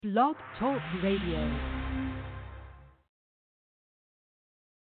Blog Talk Radio.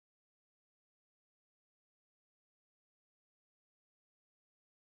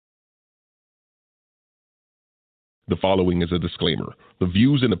 The following is a disclaimer. The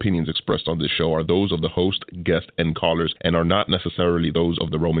views and opinions expressed on this show are those of the host, guest, and callers and are not necessarily those of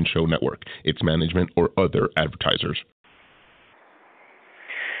the Roman Show Network, its management, or other advertisers.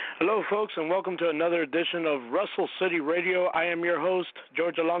 Hello, folks, and welcome to another edition of Wrestle City Radio. I am your host,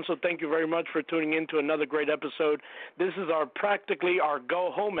 George Alonso. Thank you very much for tuning in to another great episode. This is practically our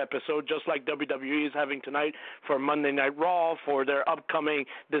go-home episode, just like WWE is having tonight for Monday Night Raw for their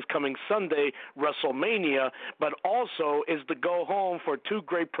this coming Sunday, WrestleMania, but also is the go-home for two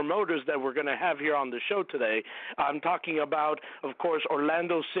great promoters that we're going to have here on the show today. I'm talking about, of course,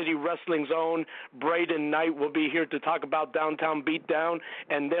 Orlando City Wrestling's own Braydon Knight will be here to talk about Downtown Beatdown,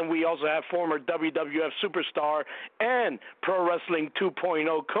 and then we also have former WWF superstar and Pro Wrestling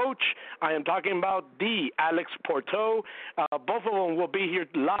 2.0 coach. I am talking about the Alex Pourteau. Both of them will be here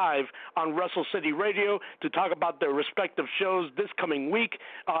live on Wrestle City Radio to talk about their respective shows this coming week.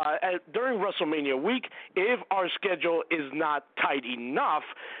 During WrestleMania week, if our schedule is not tight enough,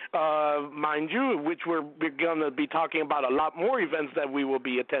 mind you, which we're going to be talking about a lot more events that we will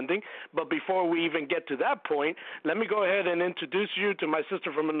be attending. But before we even get to that point, let me go ahead and introduce you to my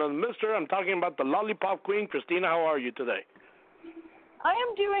sister from another mister. I'm talking about the Lollipop Queen. Christina, how are you today? I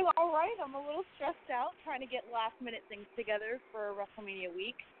am doing all right. I'm a little stressed out trying to get last-minute things together for WrestleMania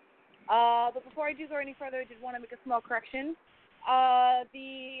week. But before I do go any further, I did want to make a small correction.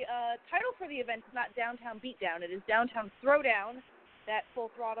 The title for the event is not Downtown Beatdown. It is Downtown Throwdown that Full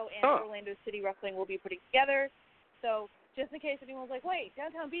Throttle and Orlando City Wrestling will be putting together. So just in case anyone's like, wait,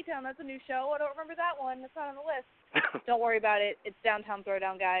 Downtown Beatdown, that's a new show. I don't remember that one. That's not on the list. Don't worry about it. It's Downtown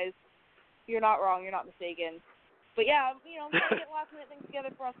Throwdown, guys. You're not wrong. You're not mistaken. But, yeah, I'm trying to get last-minute things together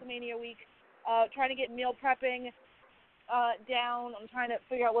for WrestleMania week, trying to get meal prepping down. I'm trying to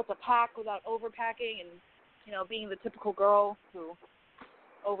figure out what to pack without overpacking and, being the typical girl who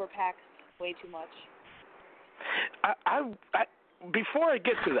overpacks way too much. Before I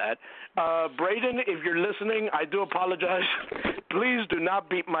get to that, Braydon, if you're listening, I do apologize. Please do not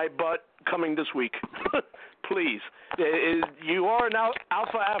beat my butt coming this week. Please. You are an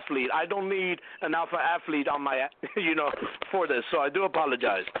alpha athlete. I don't need an alpha athlete on my, for this, so I do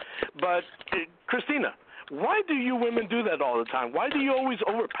apologize. But, Christina, why do you women do that all the time? Why do you always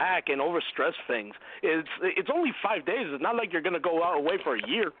overpack and overstress things? It's only 5 days. It's not like you're going to go away for a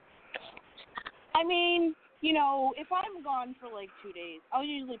year. I mean, if I'm gone for like 2 days, I'll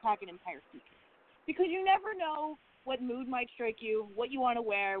usually pack an entire suitcase. Because you never know what mood might strike you, what you want to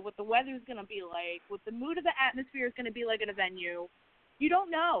wear, what the weather's going to be like, what the mood of the atmosphere is going to be like at a venue. You don't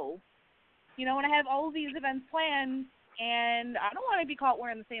know. And I have all of these events planned, and I don't want to be caught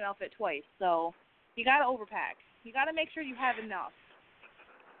wearing the same outfit twice. So you got to overpack. You got to make sure you have enough.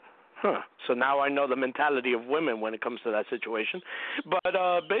 So now I know the mentality of women when it comes to that situation. But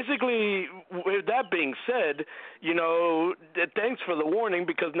basically, with that being said, thanks for the warning,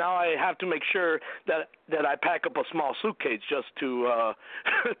 because now I have to make sure that I pack up a small suitcase just to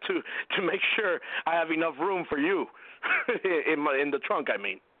to make sure I have enough room for you in the trunk, I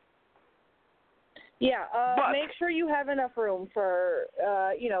mean. Yeah, make sure you have enough room for,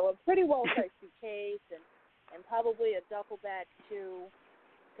 a pretty well-sized suitcase and probably a duffel bag, too.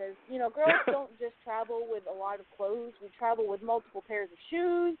 Because, girls don't just travel with a lot of clothes. We travel with multiple pairs of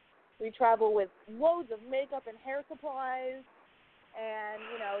shoes. We travel with loads of makeup and hair supplies. And,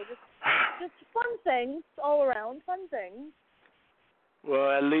 just fun things all around, fun things.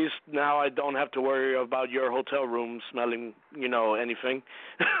 Well, at least now I don't have to worry about your hotel room smelling, anything.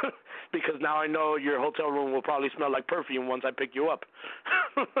 Because now I know your hotel room will probably smell like perfume once I pick you up.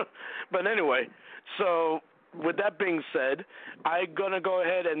 But anyway, so with that being said, I'm going to go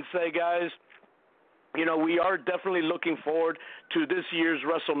ahead and say, guys, we are definitely looking forward to this year's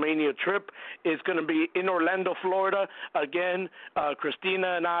WrestleMania trip. It's going to be in Orlando, Florida. Again,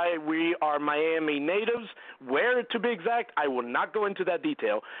 Christina and I, we are Miami natives. Where, to be exact, I will not go into that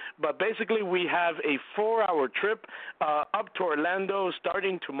detail. But basically, we have a 4-hour trip up to Orlando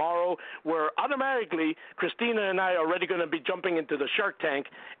starting tomorrow, where automatically Christina and I are already going to be jumping into the Shark Tank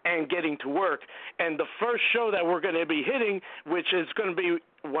and getting to work. And the first show that we're going to be hitting, which is going to be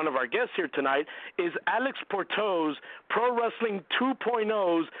one of our guests here tonight is Alex Pourteau's Pro Wrestling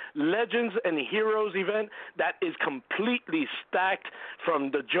 2.0's Legends and Heroes event that is completely stacked,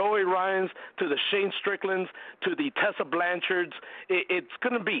 from the Joey Ryans to the Shane Stricklands to the Tessa Blanchards. It's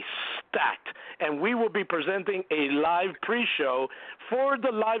going to be stacked, and we will be presenting a live pre-show for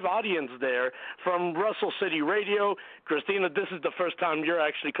the live audience there from Wrestle City Radio. Christina, this is the first time you're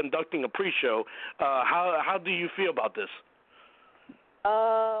actually conducting a pre-show. How do you feel about this?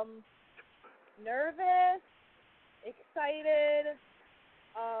 Nervous, excited.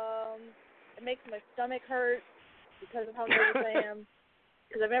 It makes my stomach hurt because of how nervous I am.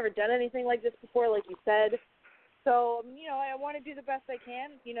 Because I've never done anything like this before, like you said. So, I want to do the best I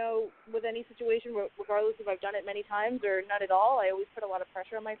can, with any situation, regardless if I've done it many times or not at all. I always put a lot of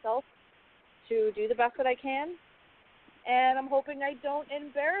pressure on myself to do the best that I can. And I'm hoping I don't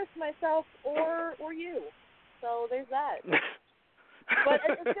embarrass myself or you. So there's that. But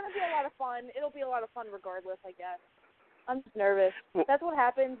it's going to be a lot of fun. It'll be a lot of fun regardless, I guess. I'm just nervous. That's what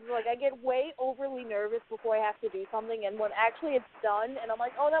happens. Like, I get way overly nervous before I have to do something, and when actually it's done, and I'm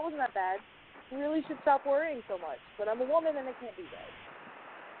like, oh, that wasn't that bad. I really should stop worrying so much. But I'm a woman, and I can't do that.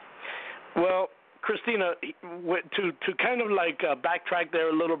 Well, Christina, to kind of backtrack there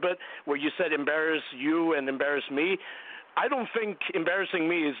a little bit, where you said embarrass you and embarrass me, I don't think embarrassing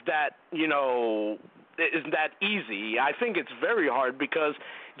me is that, isn't that easy. I think it's very hard, because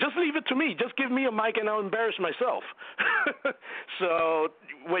just leave it to me. Just give me a mic and I'll embarrass myself. So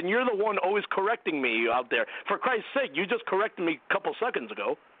when you're the one always correcting me out there, for Christ's sake, you just corrected me a couple seconds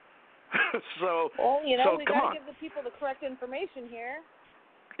ago. So we got to give the people the correct information here.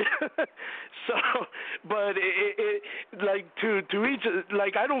 So, but to each,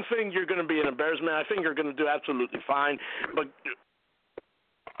 I don't think you're going to be an embarrassment. I think you're going to do absolutely fine. But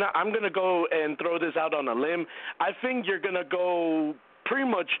now I'm going to go and throw this out on a limb. I think you're going to go pretty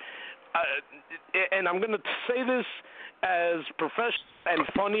much, and I'm going to say this as professional and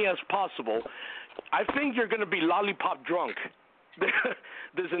funny as possible. I think you're going to be lollipop drunk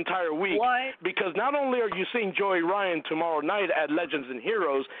this entire week. What? Because not only are you seeing Joey Ryan tomorrow night at Legends and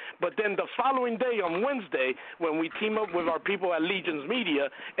Heroes, but then the following day on Wednesday, when we team up with our people at Legions Media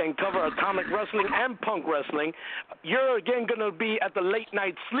and cover Atomic Wrestling and Punk Wrestling, you're again going to be at the Late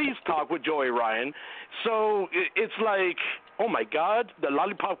Night Sleaze Talk with Joey Ryan. So it's like, oh my God, the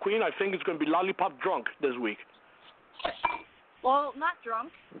Lollipop Queen, I think, is going to be lollipop drunk this week. Well, not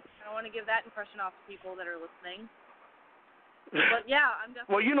drunk. I don't want to give that impression off to people that are listening. But yeah, I'm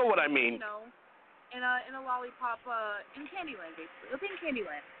definitely. Well, you know what I mean. In a lollipop, in Candyland, basically. It'll be in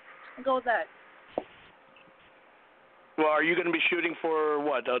Candyland. I'll go with that. Well, are you going to be shooting for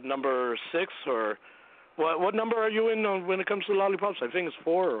what? Number 6 or what number are you in when it comes to lollipops? I think it's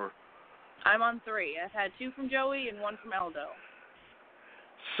 4 or. I'm on 3. I've had 2 from Joey and 1 from Eldo.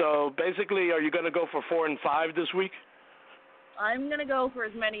 So basically, are you going to go for 4 and 5 this week? I'm going to go for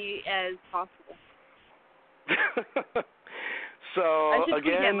as many as possible. So I should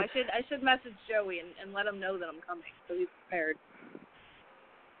tweet again, him. I should message Joey and let him know that I'm coming, so he's prepared.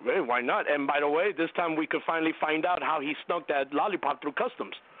 Hey, why not? And by the way, this time we could finally find out how he snuck that lollipop through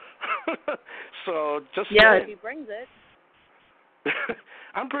customs. So just if he brings it.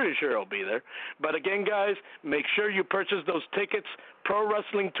 I'm pretty sure he'll be there. But again, guys, make sure you purchase those tickets. Pro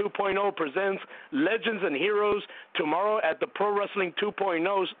Wrestling 2.0 presents Legends and Heroes tomorrow at the Pro Wrestling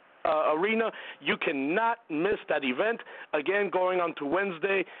 2.0's arena. You cannot miss that event. Again, going on to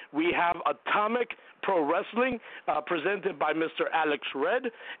Wednesday, we have Atomic Pro Wrestling presented by Mr. Alex Red,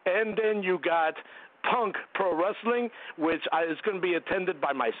 and then you got Punk Pro Wrestling, which is going to be attended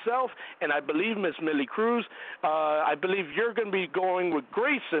by myself and I believe Miss Millie Cruz. I believe you're going to be going with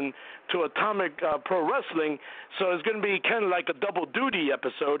Grayson to Atomic Pro Wrestling, so it's going to be kind of like a double duty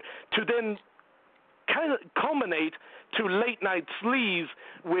episode to then kind of culminate to Late Night Sleaze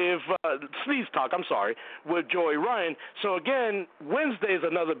with Sleaze Talk, with Joey Ryan. So again, Wednesday is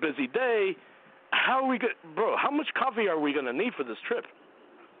another busy day. How much coffee are we going to need for this trip?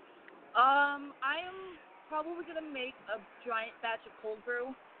 I am probably going to make a giant batch of cold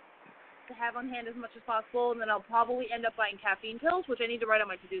brew to have on hand as much as possible, and then I'll probably end up buying caffeine pills, which I need to write on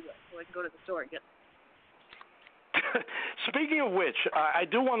my to-do list so I can go to the store and get them. Speaking of which, I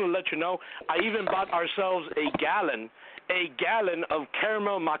do want to let you know, I even bought ourselves a gallon of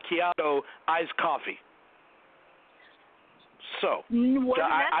caramel macchiato iced coffee. So,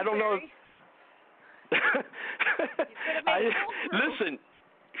 I don't know. Listen.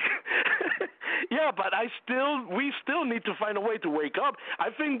 Yeah, but we still need to find a way to wake up. I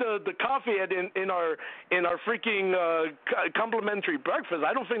think the coffee in our freaking complimentary breakfast,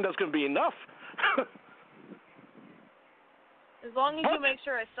 I don't think that's going to be enough. As long as you make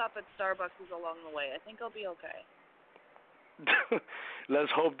sure I stop at Starbucks along the way, I think I'll be okay.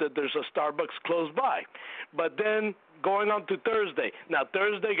 Let's hope that there's a Starbucks close by. But then going on to Thursday. Now,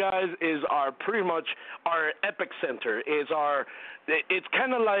 Thursday, guys, is pretty much our epicenter. It's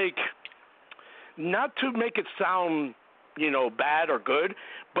kind of like, not to make it sound, bad or good,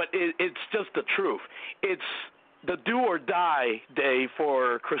 but it's just the truth. It's the do or die day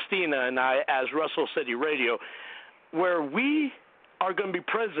for Christina and I as Wrestle City Radio, where we are going to be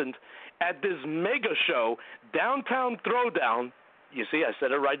present at this mega show, Downtown Throwdown. You see, I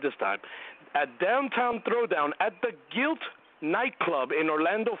said it right this time. At Downtown Throwdown at the Guilt nightclub in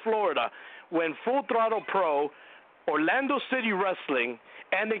Orlando, Florida, when Full Throttle Pro, Orlando City Wrestling,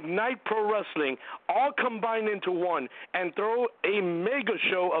 and Ignite Pro Wrestling all combine into one and throw a mega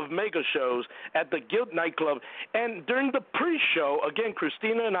show of mega shows at the Guilt nightclub. And during the pre-show, again,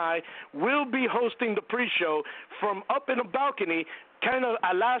 Christina and I will be hosting the pre-show from up in a balcony, kind of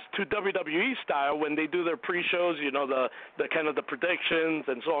a last to WWE style when they do their pre-shows, the kind of the predictions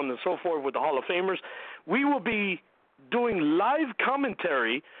and so on and so forth with the Hall of Famers. We will be doing live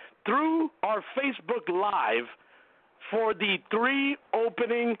commentary through our Facebook Live for the 3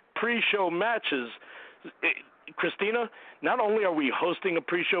 opening pre-show matches. Christina, not only are we hosting a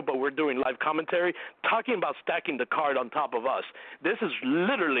pre-show, but we're doing live commentary, talking about stacking the card on top of us. This is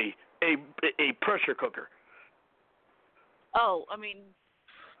literally a pressure cooker. Oh, I mean,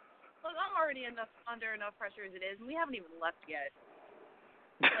 look, I'm already under enough pressure as it is, and we haven't even left yet.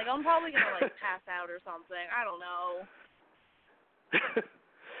 Like, I'm probably going to, pass out or something. I don't know.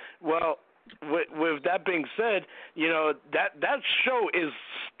 Well, with that being said, that show is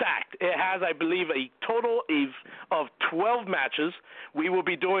stacked. It has, I believe, a total of 12 matches. We will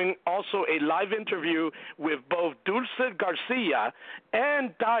be doing also a live interview with both Dulce Garcia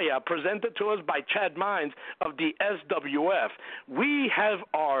and Daya, presented to us by Chad Mines of the SWF. We have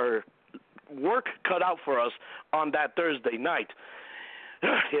our work cut out for us on that Thursday night,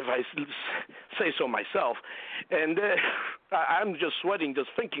 if I say so myself. And I'm just sweating just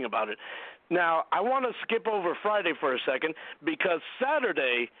thinking about it. Now, I want to skip over Friday for a second because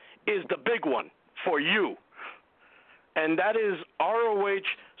Saturday is the big one for you. And that is ROH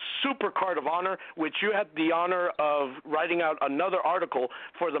Super Card of Honor, which you had the honor of writing out another article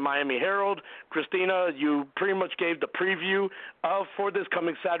for the Miami Herald. Christina, you pretty much gave the preview for this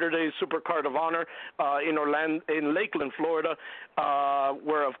coming Saturday's Super Card of Honor in Lakeland, Florida,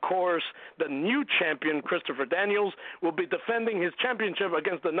 where, of course, the new champion, Christopher Daniels, will be defending his championship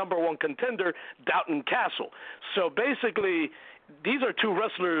against the number 1 contender, Dalton Castle. So basically, these are 2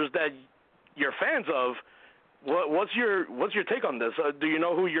 wrestlers that you're fans of. What's your take on this? Do you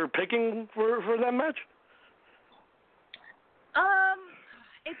know who you're picking for that match?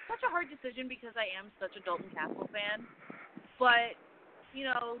 It's such a hard decision because I am such a Dalton Castle fan. But,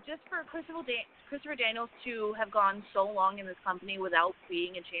 just for Christopher Daniels to have gone so long in this company without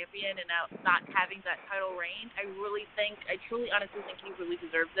being a champion and not having that title reign, I truly honestly think he really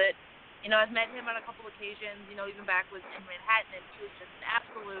deserves it. I've met him on a couple occasions, even back in Manhattan, and he was just an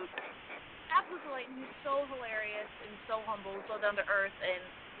absolute delight. And he's so hilarious and so humble, so down to earth, and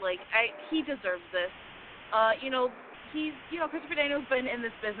he deserves this. Christopher Daniels been in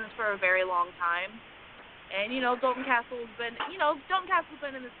this business for a very long time, and Dalton Castle's been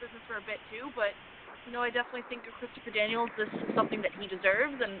in this business for a bit too. But I definitely think of Christopher Daniels, this is something that he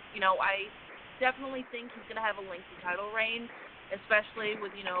deserves, and I definitely think he's gonna have a lengthy title reign, especially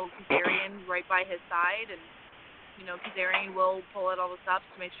with Kazarian right by his side, and Kazarian will pull out all the stops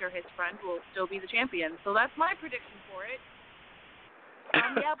to make sure his friend will still be the champion. So that's my prediction for it.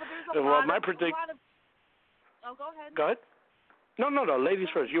 Yeah, but there's a lot of... Oh, go ahead. Go ahead. No. Ladies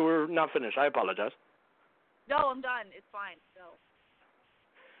first. You were not finished. I apologize. No, I'm done. It's fine. Go.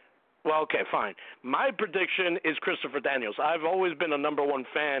 Well, okay, fine. My prediction is Christopher Daniels. I've always been a number 1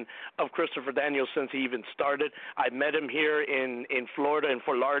 fan of Christopher Daniels since he even started. I met him here in Florida, in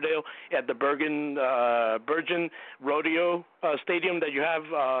Fort Lauderdale, at the Virgin Rodeo Stadium that you have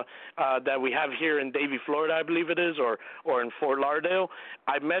that we have here in Davie, Florida, I believe it is, or in Fort Lauderdale.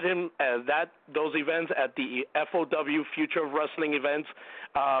 I met him at those events at the FOW Future of Wrestling events.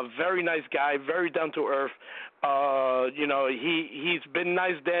 Very nice guy, very down to earth. He's been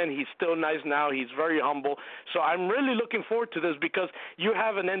nice then. He's still nice now. He's very humble. So I'm really looking forward to this because you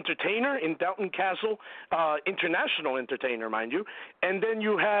have an entertainer in Dalton Castle, international entertainer, mind you, and then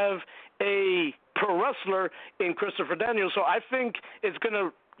you have a pro wrestler in Christopher Daniels. So I think it's going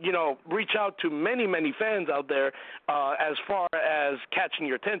to reach out to many, many fans out there as far as catching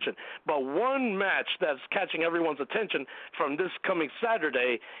your attention. But one match that's catching everyone's attention from this coming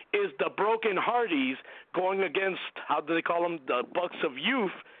Saturday is the Broken Hardys going against, how do they call them, the Bucks of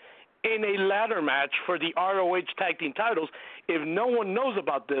Youth, in a ladder match for the ROH Tag Team titles. If no one knows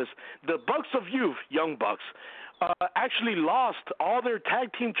about this, the Bucks of Youth, Young Bucks, actually lost all their tag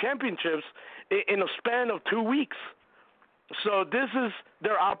team championships in a span of 2 weeks. So this is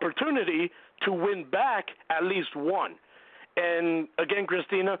their opportunity to win back at least one. And again,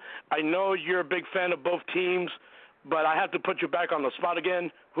 Christina, I know you're a big fan of both teams, but I have to put you back on the spot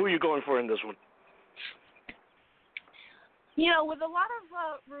again. Who are you going for in this one? With a lot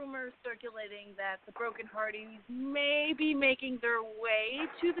of rumors circulating that the Broken Hardys may be making their way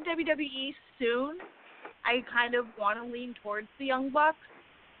to the WWE soon, I kind of want to lean towards the Young Bucks.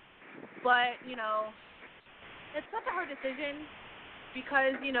 But, it's such a hard decision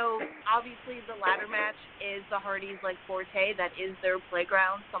because, obviously the ladder match is the Hardys' forte. That is their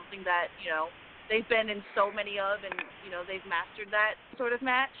playground, something that, they've been in so many of and, they've mastered that sort of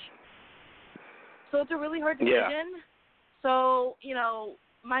match. So it's a really hard decision. Yeah. So,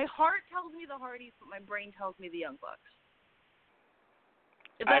 my heart tells me the Hardys, but my brain tells me the Young Bucks.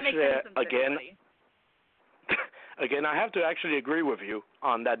 If that makes sense to anybody. Again, I have to actually agree with you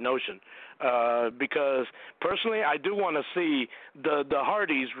on that notion because personally I do want to see the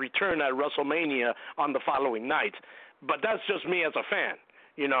Hardys return at WrestleMania on the following night, but that's just me as a fan.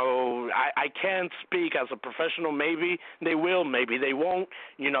 I can't speak as a professional. Maybe they will, maybe they won't.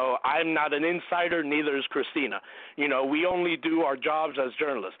 I'm not an insider, neither is Christina. We only do our jobs as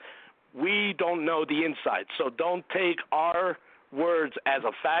journalists. We don't know the inside, so don't take our words as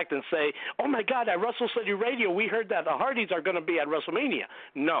a fact and say, oh my God, at Wrestle City Radio we heard that the Hardys are going to be at WrestleMania.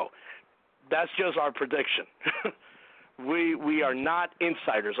 No, that's just our prediction. We are not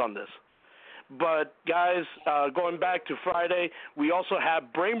insiders on this. But guys, going back to Friday, we also have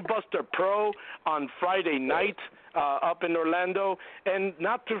Brainbuster Pro on Friday night up in Orlando, and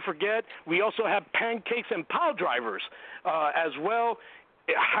not to forget, we also have Pancakes and Pile Drivers as well.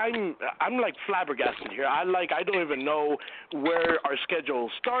 I'm like flabbergasted here. I don't even know where our schedule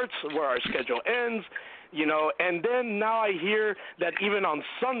starts, where our schedule ends, and then now I hear that even on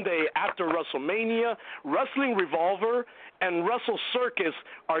Sunday after WrestleMania, Wrestling Revolver and Wrestle Circus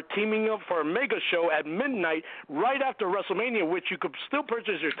are teaming up for a mega show at midnight right after WrestleMania, which you could still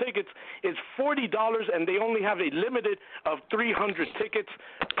purchase your tickets. It's $40, and they only have a limited of 300 tickets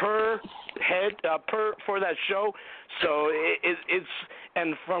per head for that show. So it's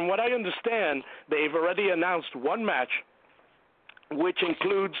and from what I understand, they've already announced one match, which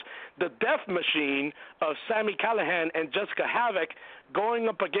includes the Death Machine of Sami Callihan and Jessica Havoc going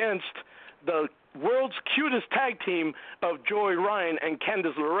up against the world's cutest tag team of Joey Ryan and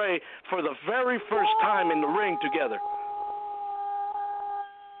Candice LeRae for the very first time in the ring together.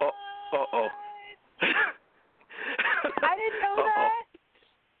 Uh-oh. I didn't know that.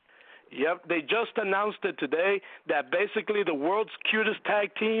 Yep, they just announced it today that basically the world's cutest tag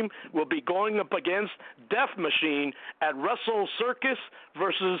team will be going up against Death Machine at Wrestle Circus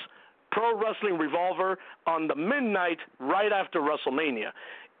versus Pro Wrestling Revolver on the midnight right after WrestleMania.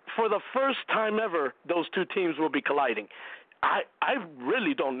 For the first time ever, those two teams will be colliding. I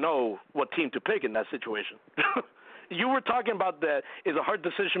really don't know what team to pick in that situation. You were talking about that is a hard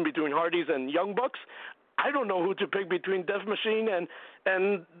decision between Hardys and Young Bucks. I don't know who to pick between Death Machine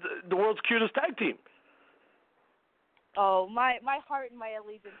and the world's cutest tag team. Oh, my heart and my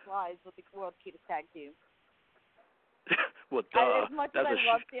allegiance lies with the world's cutest tag team. Well, as much as I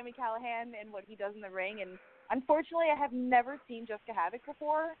love Sami Callihan and what he does in the ring, and unfortunately I have never seen Jessica Havoc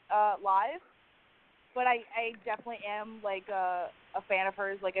before live, but I definitely am a fan of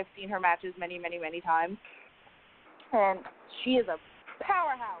hers. I've seen her matches many, many, many times, and she is a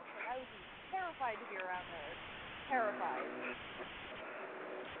powerhouse. I would be terrified to be around her. Terrified.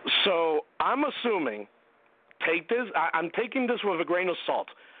 So I'm assuming, I'm taking this with a grain of salt,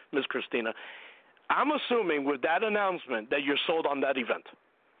 Miss Christina. I'm assuming with that announcement that you're sold on that event.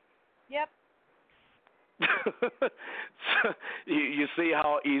 Yep. So, you see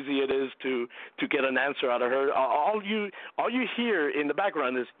how easy it is to get an answer out of her. All you hear in the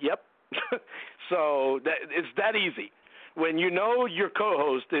background is yep. So it's that easy. When you know your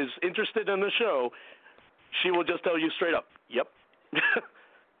co-host is interested in the show, she will just tell you straight up, yep.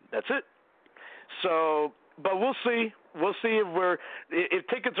 That's it. So But we'll see. We'll see if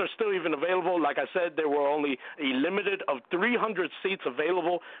tickets are still even available. Like I said, there were only a limited of 300 seats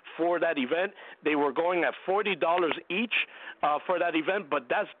available for that event. They were going at $40 each for that event,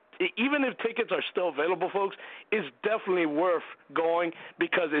 but even if tickets are still available, folks, it's definitely worth going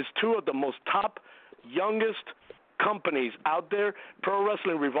because it's two of the most top, youngest companies out there, Pro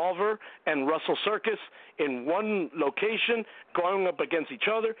Wrestling Revolver and Wrestle Circus, in one location going up against each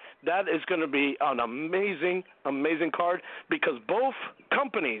other. That is going to be an amazing, amazing card because both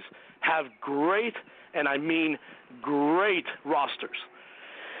companies have great, and I mean great, rosters.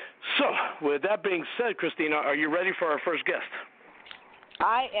 So, with that being said, Christina, are you ready for our first guest?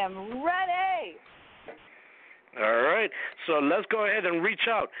 I am ready. All right. So let's go ahead and reach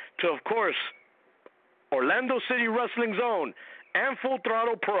out to, of course, Orlando City Wrestling Zone and Full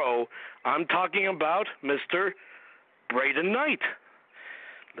Throttle Pro. I'm talking about Mr. Braydon Knight.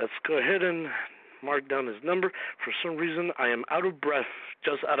 Let's go ahead and mark down his number. For some reason, I am out of breath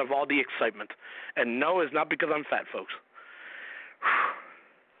just out of all the excitement. And no, it's not because I'm fat, folks.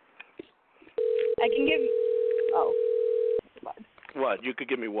 I can give you... Oh. What? You could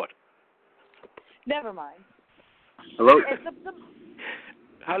give me what? Never mind. Hello?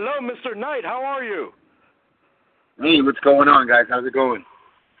 Hello, Mr. Knight. How are you? Hey, what's going on, guys? How's it going?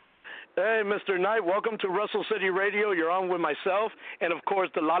 Hey, Mr. Knight. Welcome to Wrestle City Radio. You're on with myself and, of course,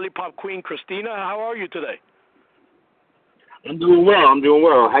 the Lollipop Queen, Christina. How are you today? I'm doing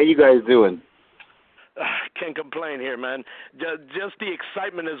well. How you guys doing? Can't complain here, man. Just the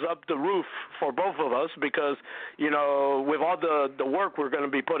excitement is up the roof for both of us because, you know, with all the work we're going to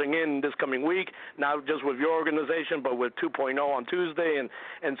be putting in this coming week, not just with your organization, but with 2.0 on Tuesday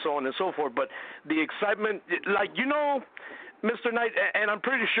and so on and so forth. But the excitement, like, you know, Mr. Knight, and I'm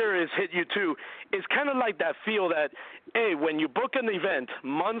pretty sure it's hit you too, it's kind of like that feel that, hey, when you book an event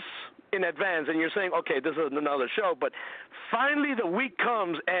months in advance and you're saying, okay, this is another show, but finally the week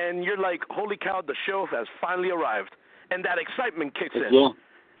comes and you're like, holy cow, the show has finally arrived, and that excitement kicks in. Yeah.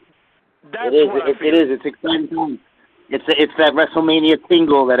 That's what I feel. It is. It's exciting time. It's that WrestleMania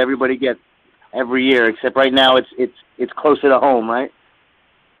tingle that everybody gets every year, except right now it's closer to home, right?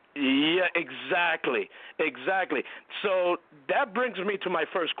 Yeah, exactly. So that brings me to my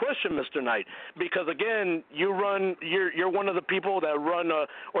first question, Mr. Knight, because again, you're one of the people that run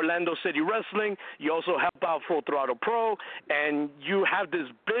Orlando City Wrestling. You also help out Full Throttle Pro, and you have this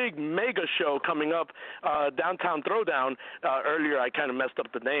big mega show coming up, Downtown Throwdown. Earlier, I kind of messed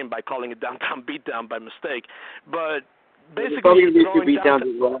up the name by calling it Downtown Beatdown by mistake, but basically, you're throwing downtown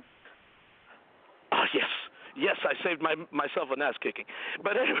as well. Oh yes. Yes, I saved myself an ass kicking.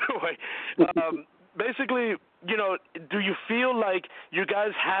 But anyway, basically, you know, do you feel like you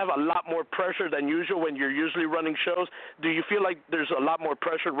guys have a lot more pressure than usual when you're usually running shows? Do you feel like there's a lot more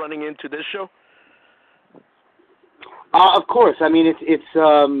pressure running into this show? Of course. I mean, it's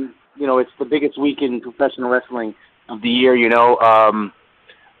you know, it's the biggest week in professional wrestling of the year. You know, I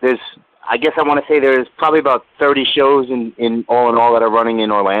guess I want to say there's probably about 30 shows in all that are running in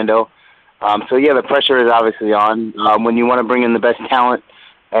Orlando. So yeah, the pressure is obviously on. When you want to bring in the best talent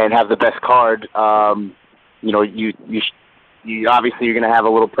and have the best card, you know, you obviously you're going to have a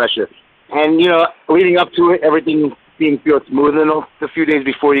little pressure. And you know, leading up to it, everything feels smooth. And a few days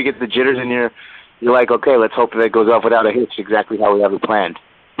before you get the jitters, and you're like, okay, let's hope that it goes off without a hitch, exactly how we have it planned.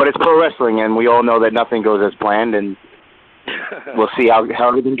 But it's pro wrestling, and we all know that nothing goes as planned, and we'll see how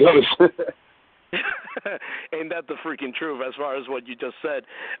everything goes. Ain't that the freaking truth as far as what you just said?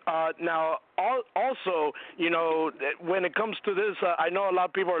 Now, also, you know, when it comes to this, I know a lot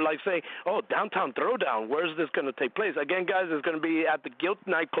of people are like saying, oh, Downtown Throwdown, where's this going to take place? Again, guys, it's going to be at the Guild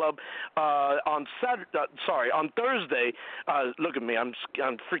nightclub on Thursday. Look at me, I'm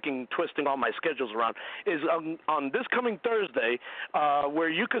freaking twisting all my schedules around. Is on this coming Thursday, where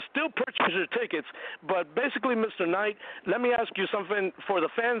you can still purchase your tickets. But basically, Mr. Knight, let me ask you something for the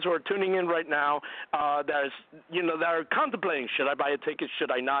fans who are tuning in right now. That are contemplating, should I buy a ticket,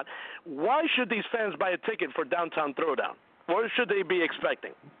 should I not? Why should these fans buy a ticket for Downtown Throwdown? What should they be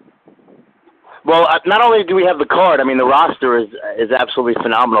expecting? Well, not only do we have the card, I mean, the roster is absolutely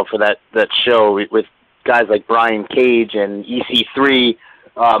phenomenal for that show with guys like Brian Cage and EC3,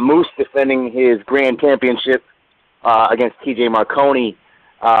 Moose defending his Grand Championship against TJ Marconi,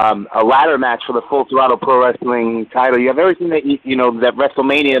 a ladder match for the Full Throttle Pro Wrestling title. You have everything that you know that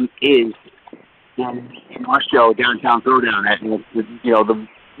WrestleMania is in our show, Downtown Throwdown. You know, the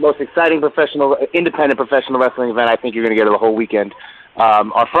most exciting independent professional wrestling event I think you're going to get the whole weekend.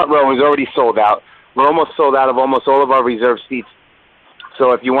 Our front row is already sold out. We're almost sold out of almost all of our reserve seats.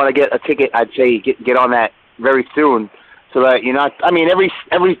 So if you want to get a ticket, I'd say get on that very soon, so that you're not. I mean, every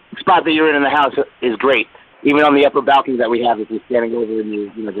spot that you're in the house is great, even on the upper balconies that we have, if you're standing over and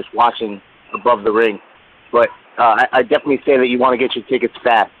you just watching above the ring. But I definitely say that you want to get your tickets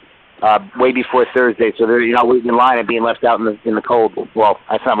fast, way before Thursday, so you're not waiting in line and being left out in the cold. Well,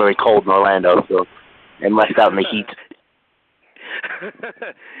 it's not really cold in Orlando, and left out in the heat.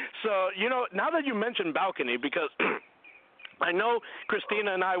 So, now that you mentioned balcony, because I know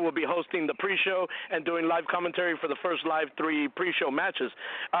Christina and I will be hosting the pre-show and doing live commentary for the first live 3 pre-show matches.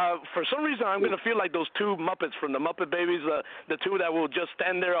 For some reason, I'm going to feel like those 2 Muppets from the Muppet Babies, the 2 that will just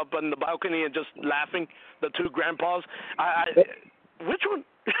stand there up on the balcony and just laughing, the 2 grandpas. Which one?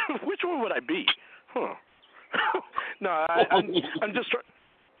 Which one would I be? Huh. No, I'm just trying.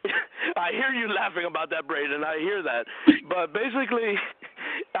 I hear you laughing about that, Braydon. I hear that. But basically,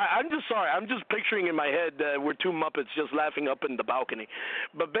 I'm just sorry. I'm just picturing in my head that we're 2 Muppets just laughing up in the balcony.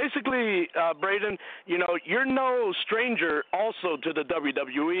 But basically, Braydon, you're no stranger also to the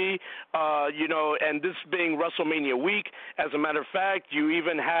WWE, and this being WrestleMania week. As a matter of fact, you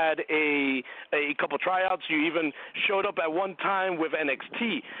even had a couple tryouts. You even showed up at one time with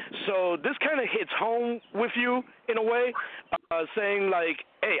NXT. So this kind of hits home with you in a way, saying like,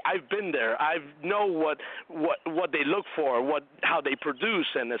 hey, I've been there. I know what they look for, how they produce,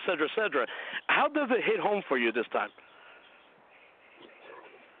 and et cetera, et cetera. How does it hit home for you this time?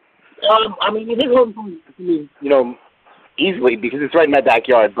 It hit home for me, easily because it's right in my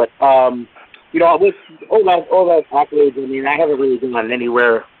backyard. But, with all that accolades, I haven't really gone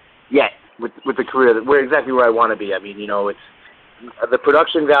anywhere yet with the career. We're exactly where I want to be. It's the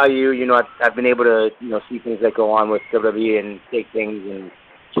production value. I've been able to, see things that go on with WWE and take things and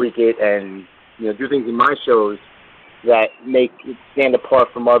tweak it and, do things in my shows that make it stand apart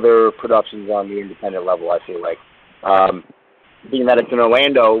from other productions on the independent level, I feel like. Being that it's in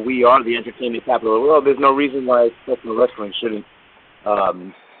Orlando, we are the entertainment capital of the world. There's no reason why professional wrestling shouldn't,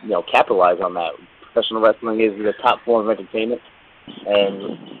 capitalize on that. Professional wrestling is the top form of entertainment,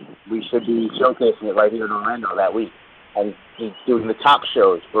 and we should be showcasing it right here in Orlando that week. And doing the top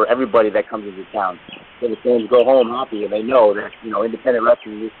shows for everybody that comes into town. So the fans go home happy and they know that, independent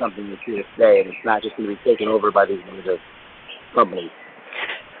wrestling is something that's here to stay and it's not just going to be taken over by these major companies.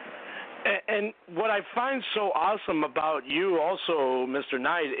 And what I find so awesome about you also, Mr.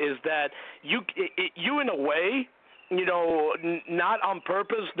 Knight, is that you in a way, not on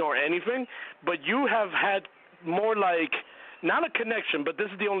purpose nor anything, but you have had more like, not a connection, but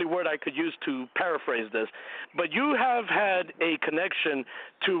this is the only word I could use to paraphrase this, but you have had a connection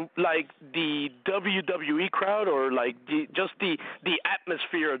to like the WWE crowd or like the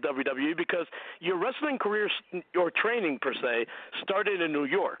atmosphere of WWE, because your wrestling career or training per se started in New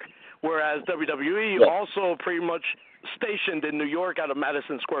York, whereas WWE also pretty much stationed in New York out of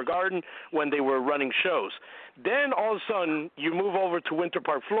Madison Square Garden when they were running shows. Then all of a sudden you move over to Winter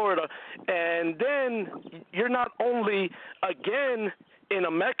Park, Florida, and then you're not only again in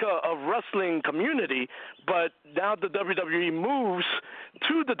a mecca of wrestling community, but now the WWE moves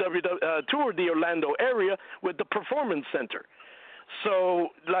to toward the Orlando area with the Performance Center. So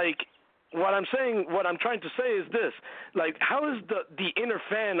like what I'm trying to say is this, like, how is the inner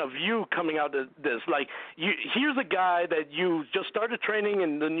fan of you coming out of this? Like, here's a guy that you just started training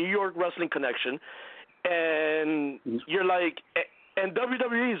in the New York Wrestling Connection, and you're like, and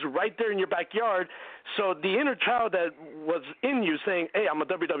WWE is right there in your backyard. So the inner child that was in you saying, hey, I'm a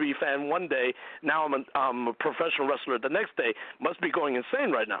WWE fan one day, now I'm a professional wrestler the next day, must be going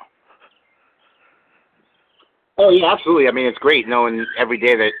insane right now. Oh, yeah, absolutely. It's great knowing every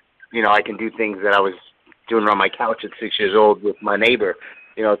day that, I can do things that I was doing on my couch at 6 years old with my neighbor,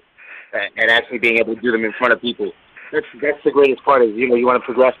 and actually being able to do them in front of people. That's the greatest part is, you want to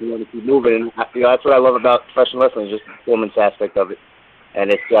progress and you want to keep moving. And, that's what I love about professional wrestling, just the performance aspect of it.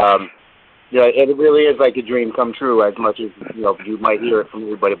 And it's, it really is like a dream come true as much as, you might hear it from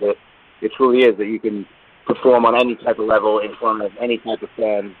everybody, but it truly is that you can perform on any type of level in front of any type of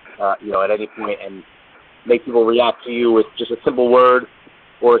fan, at any point and make people react to you with just a simple word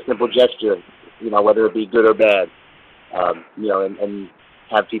or a simple gesture, whether it be good or bad, and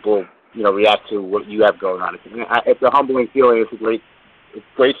have people, react to what you have going on. It's a humbling feeling. It's a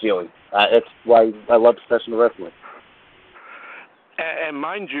great feeling. It's why I love professional wrestling. And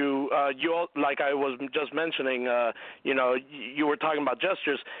mind you, like I was just mentioning, you were talking about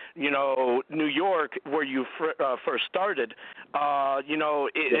gestures. New York, where you first started,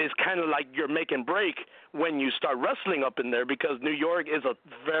 it is kind of like you're make and break when you start wrestling up in there, because New York is a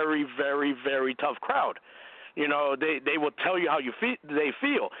very, very, very tough crowd. They will tell you how they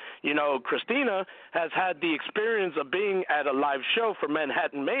feel. Christina has had the experience of being at a live show for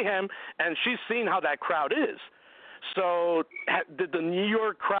Manhattan Mayhem, and she's seen how that crowd is. So did the New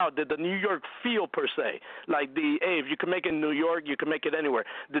York crowd, did the New York feel per se, like hey, if you can make it in New York, you can make it anywhere.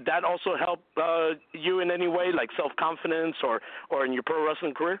 Did that also help you in any way, like self-confidence or in your pro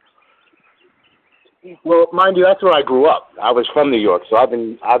wrestling career? Well, mind you, that's where I grew up. I was from New York, so I've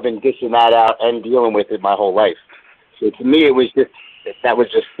been dishing that out and dealing with it my whole life. So to me, it was just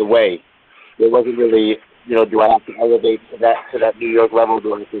the way. There wasn't really, do I have to elevate to that New York level?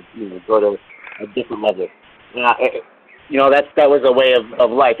 Do I have to, go to a different level? That was a way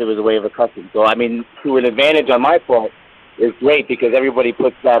of life. It was a way of custom. So I mean, to an advantage on my part is great because everybody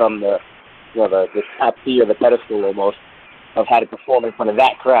puts that on the top tier, the pedestal almost of how to perform in front of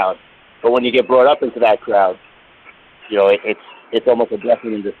that crowd. But when you get brought up into that crowd, it's almost a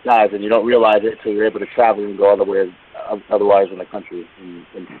blessing in disguise, and you don't realize it until you're able to travel and go otherwise in the country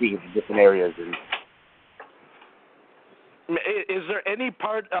and see the different areas. And is there any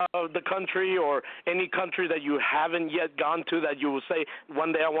part of the country or any country that you haven't yet gone to that you will say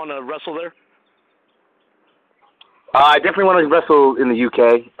one day I want to wrestle there? I definitely want to wrestle in the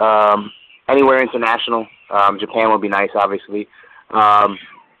UK. Anywhere international. Japan would be nice, obviously.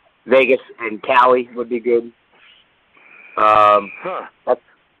 Vegas and Cali would be good. I've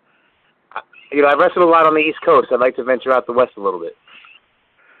wrestled a lot on the East Coast. I'd like to venture out the West a little bit.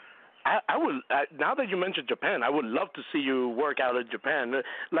 I would. Now that you mentioned Japan, I would love to see you work out of Japan.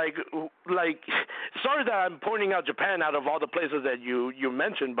 Like, sorry that I'm pointing out Japan out of all the places that you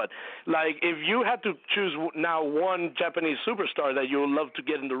mentioned, but like, if you had to choose now one Japanese superstar that you would love to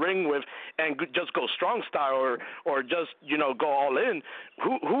get in the ring with and just go strong style or just go all in,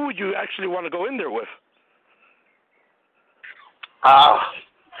 who would you actually want to go in there with? I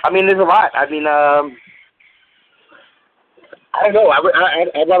mean, there's a lot. I mean, I don't know.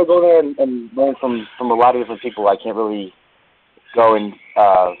 I'd rather go there and learn from a lot of different people. I can't really go and,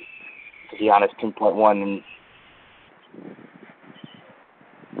 to be honest, pinpoint one.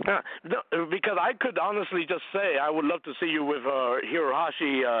 Because I could honestly just say I would love to see you with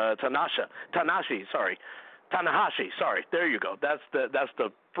Tanahashi. Sorry, there you go. That's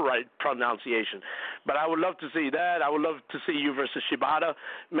the right pronunciation. But I would love to see that. I would love to see you versus Shibata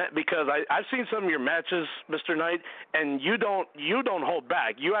because I've seen some of your matches, Mr. Knight, and you don't hold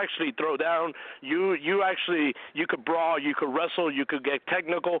back. You actually throw down. You could brawl, you could wrestle, you could get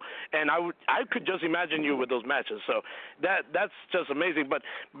technical, and I could just imagine you with those matches. So that's just amazing. But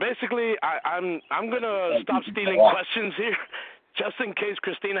basically, I'm gonna stop stealing questions here. Just in case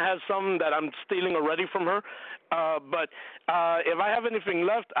Christina has some that I'm stealing already from her. But if I have anything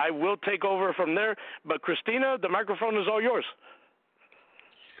left, I will take over from there. But Christina, the microphone is all yours.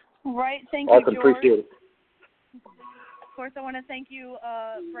 Right. Thank you, George. Appreciate it. Of course, I want to thank you,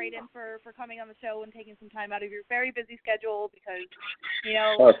 Braydon, for coming on the show and taking some time out of your very busy schedule because,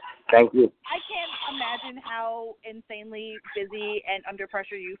 thank you. I can't imagine how insanely busy and under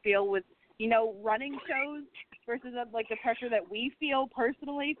pressure you feel with, running shows versus the pressure that we feel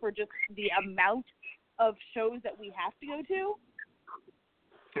personally for just the amount of shows that we have to go to.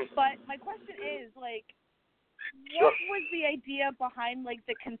 But my question is, what was the idea behind,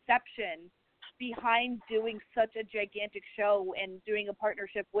 the conception behind doing such a gigantic show and doing a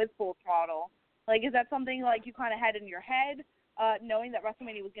partnership with Full Throttle? Is that something, you kind of had in your head, knowing that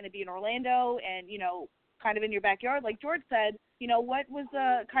WrestleMania was going to be in Orlando and, kind of in your backyard? Like George said, what was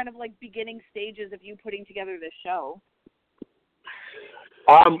the kind of beginning stages of you putting together this show?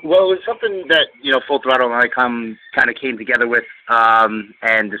 Well, it was something that, Full Throttle and I kind of came together with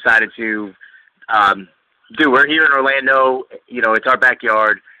and decided to do. We're here in Orlando, it's our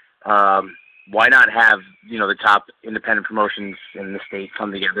backyard. Why not have, the top independent promotions in the state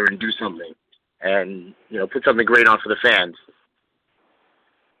come together and do something and, put something great on for the fans.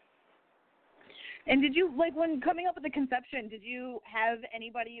 And did you, when coming up with the conception, did you have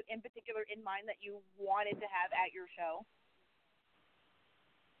anybody in particular in mind that you wanted to have at your show?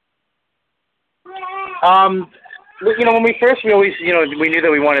 When we first, we always, we knew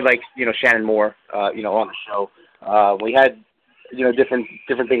that we wanted, Shannon Moore, on the show. We had,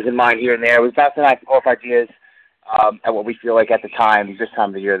 different things in mind here and there. We bouncing back and forth ideas at what we feel like at the time, this time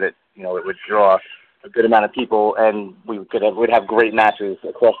of the year, that, it would draw a good amount of people, and we'd have great matches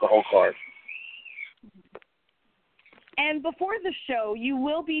across the whole card. And before the show, you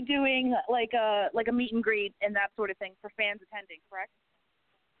will be doing a meet and greet and that sort of thing for fans attending, correct?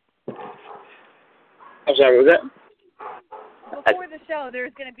 I'm sorry, what was that? Before the show,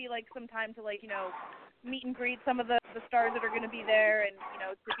 there's going to be some time to meet and greet some of the stars that are going to be there, and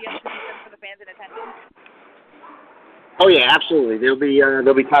to be able to meet them for the fans in attendance. Oh yeah, absolutely.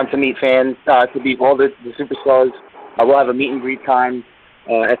 There'll be time to meet fans, to meet all the superstars. We'll have a meet and greet time.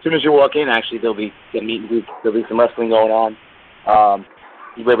 As soon as you walk in, actually, there'll be some meet and greet. There'll be some wrestling going on.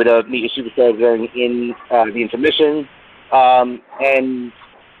 You'll be able to meet your superstars during the intermission. And,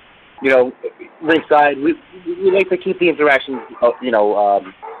 ringside, we like to keep the interactions,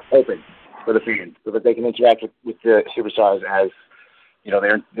 open for the fans so that they can interact with the superstars as,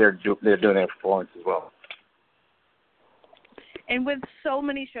 they're doing their performance as well. And with so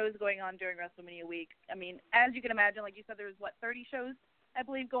many shows going on during WrestleMania week, I mean, as you can imagine, like you said, there was, 30 shows, I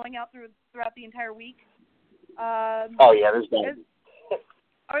believe, going out throughout the entire week? There's that.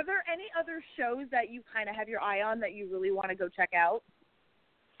 Are there any other shows that you kind of have your eye on that you really want to go check out?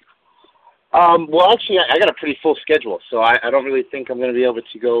 Well, actually, I got a pretty full schedule, so I don't really think I'm going to be able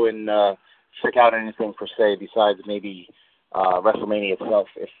to go and check out anything per se besides maybe WrestleMania itself,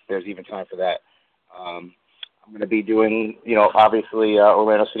 if there's even time for that. I'm going to be doing, obviously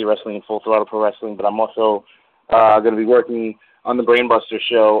Orlando City Wrestling and Full Throttle Pro Wrestling, but I'm also going to be working on the Brainbuster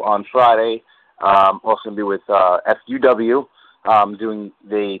show on Friday. Also going to be with FTPW, doing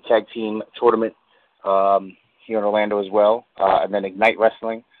the tag team tournament here in Orlando as well, and then Ignite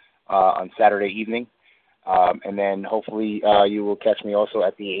Wrestling on Saturday evening. And then hopefully you will catch me also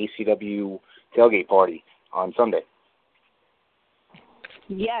at the ACW tailgate party on Sunday.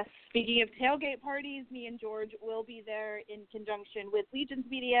 Yes, speaking of tailgate parties, me and George will be there in conjunction with Legion's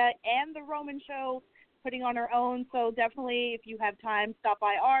Media and the Roman Show, putting on our own. So definitely, if you have time, stop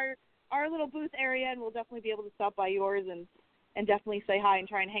by our little booth area, and we'll definitely be able to stop by yours and definitely say hi and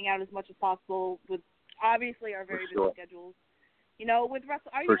try and hang out as much as possible with obviously our very busy schedules. With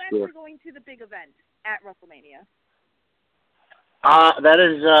Wrestle, are you actually going to the big event at WrestleMania? That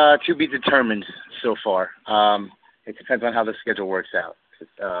is to be determined so far. It depends on how the schedule works out.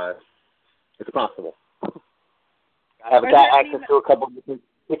 It's possible. I have access to a couple of different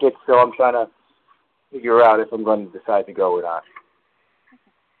tickets, so I'm trying to figure out if I'm going to decide to go or not.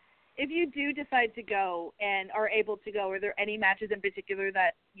 If you do decide to go and are able to go, are there any matches in particular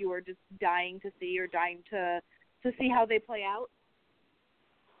that you are just dying to see or dying to see how they play out?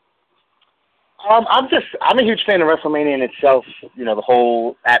 I'm a huge fan of WrestleMania in itself. The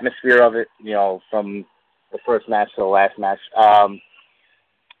whole atmosphere of it. From the first match to the last match. I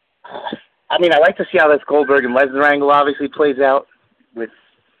like to see how this Goldberg and Lesnar angle obviously plays out. Let's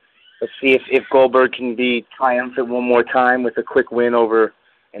see if Goldberg can be triumphant one more time with a quick win over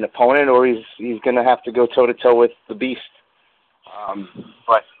an opponent, or he's going to have to go toe-to-toe with the Beast.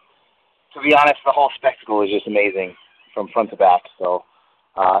 But to be honest, the whole spectacle is just amazing from front to back. So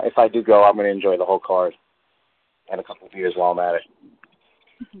if I do go, I'm going to enjoy the whole card and a couple of beers while I'm at it.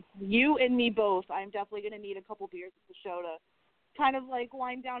 You and me both. I'm definitely going to need a couple beers at the show to kind of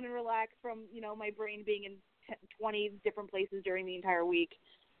wind down and relax from, my brain being in 20 different places during the entire week.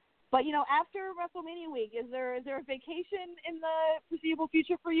 But, after WrestleMania week, is there a vacation in the foreseeable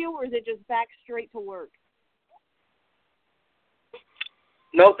future for you, or is it just back straight to work?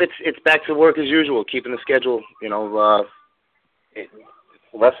 Nope, it's back to work as usual, keeping the schedule, it's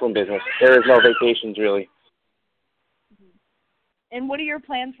wrestling business. There is no vacations, really. And what are your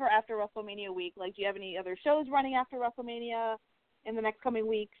plans for after WrestleMania week? Do you have any other shows running after WrestleMania in the next coming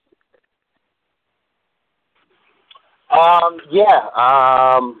weeks?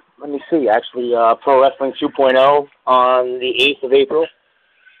 Let me see. Actually, Pro Wrestling 2.0 on the 8th of April.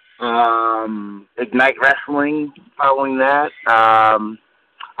 Ignite Wrestling following that.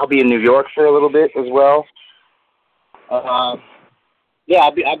 I'll be in New York for a little bit as well. I'll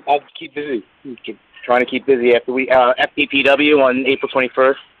keep busy. Trying to keep busy after FTPW on April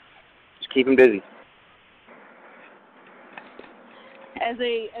 21st. Just keeping busy. As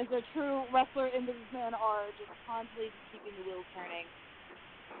a true wrestler and businessman are, just constantly keeping the wheels turning.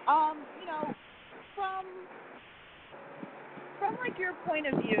 From your point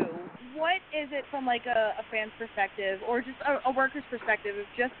of view, what is it from a fan's perspective or just a worker's perspective of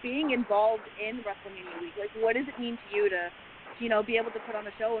just being involved in WrestleMania week? What does it mean to you to be able to put on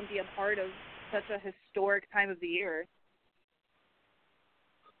a show and be a part of such a historic time of the year?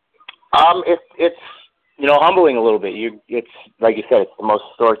 It's humbling a little bit. It's like you said, it's the most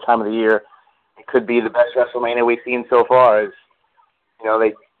historic time of the year. It could be the best WrestleMania we've seen so far. As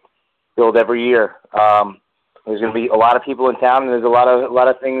they build every year. There's going to be a lot of people in town, and there's a lot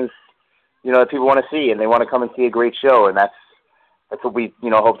of things that people want to see, and they want to come and see a great show, and that's what we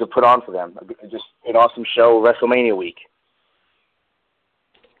hope to put on for them. Just an awesome show, WrestleMania week.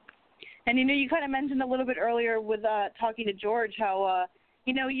 And you kind of mentioned a little bit earlier with talking to George how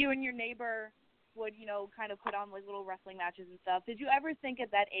you and your neighbor would kind of put on little wrestling matches and stuff. Did you ever think at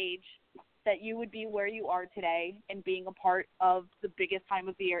that age that you would be where you are today and being a part of the biggest time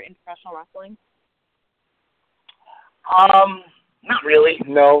of the year in professional wrestling? Not really.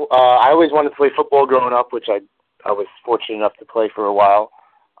 No. I always wanted to play football growing up, which I was fortunate enough to play for a while.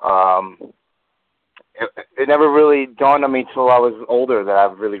 It never really dawned on me till I was older that I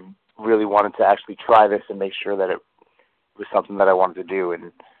really, really wanted to actually try this and make sure that it was something that I wanted to do.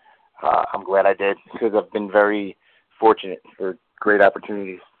 And I'm glad I did, because I've been very fortunate for great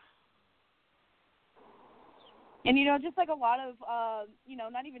opportunities. And, just like a lot of,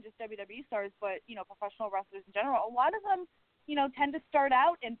 not even just WWE stars, but, professional wrestlers in general, a lot of them, tend to start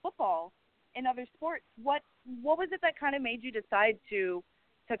out in football and other sports. What was it that kind of made you decide to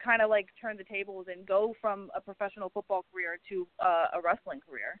kind of like turn the tables and go from a professional football career to a wrestling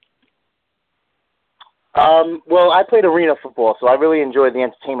career? Well, I played arena football, so I really enjoyed the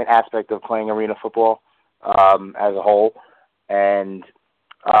entertainment aspect of playing arena football as a whole. And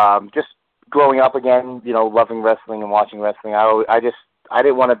just growing up again, loving wrestling and watching wrestling, I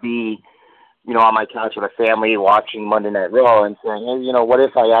didn't want to be, on my couch with a family watching Monday Night Raw and saying, hey, what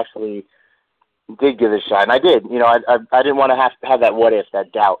if I actually did give it a shot? And I did. I didn't want to have that what if,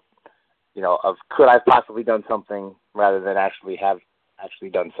 that doubt, of could I have possibly done something rather than actually have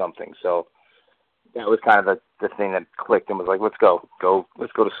done something. So that was kind of the thing that clicked and was like, let's go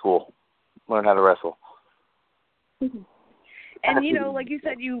to school, learn how to wrestle. Mm-hmm. And, like you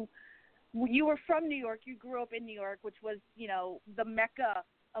said, you were from New York. You grew up in New York, which was, the mecca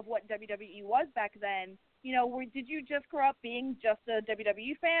of what WWE was back then. Did you just grow up being just a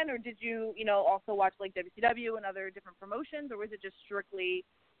WWE fan, or did you, also watch like WCW and other different promotions, or was it just strictly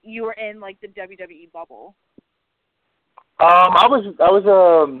you were in like the WWE bubble? I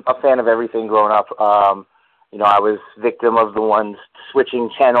was a fan of everything growing up. I was victim of the ones switching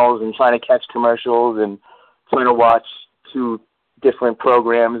channels and trying to catch commercials and trying to watch two different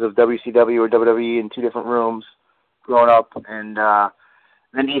programs of WCW or WWE in two different rooms growing up. And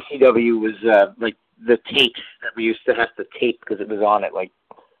then ECW was like the tapes that we used to have to tape because it was on at like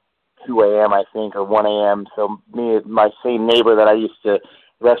 2 a.m. I think, or 1 a.m. So me and my same neighbor that I used to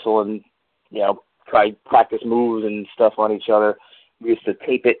wrestle and, try practice moves and stuff on each other, we used to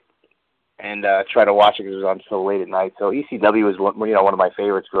tape it and try to watch it because it was on so late at night. So ECW was one of my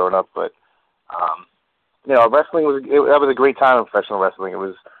favorites growing up. But wrestling that was a great time in professional wrestling. It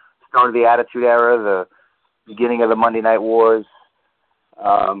was the start of the Attitude Era, the beginning of the Monday Night Wars,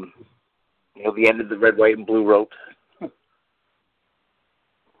 the end of the red, white, and blue ropes.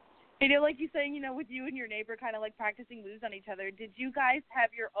 Like you saying, with you and your neighbor kind of like practicing moves on each other, did you guys have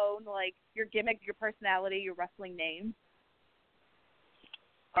your own, like, your gimmick, your personality, your wrestling name?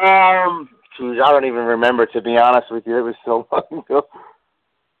 I don't even remember, to be honest with you. It was so long ago.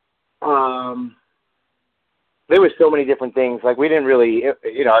 There were so many different things. Like, we didn't really, it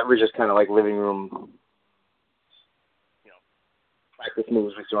was just kind of like living room, practice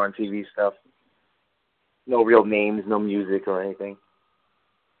moves we saw on TV stuff. No real names, no music or anything.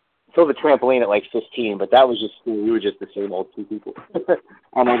 So the trampoline at like 15, but that was just, we were just the same old two people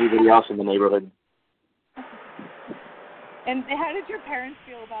and everybody else in the neighborhood. And how did your parents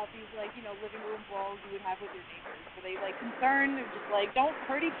feel about these, like, living room brawls you would have with your neighbors? Were they, like, concerned or just like, don't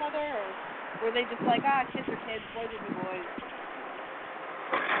hurt each other? Or were they just like, kids are kids, boys are boys?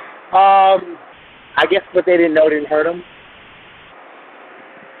 I guess what they didn't know didn't hurt them.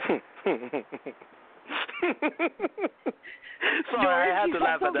 Sorry, I had to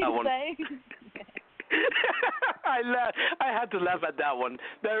laugh at that one. I had to laugh at that one.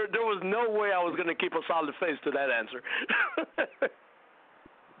 There was no way I was going to keep a solid face to that answer.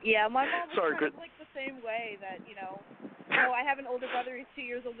 Yeah, my mom was kind of like the same way that, I have an older brother, he's 2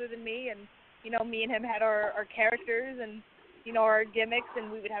 years older than me, and, me and him had our characters and, our gimmicks,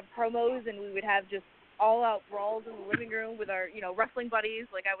 and we would have promos, and we would have just all-out brawls in the living room with our, wrestling buddies.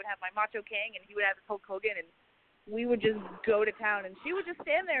 Like, I would have my Macho King, and he would have his Hulk Hogan, and we would just go to town, and she would just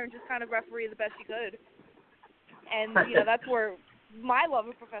stand there and just kind of referee the best she could. And, that's where my love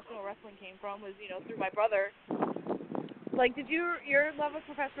of professional wrestling came from, was, through my brother. Like, did your love of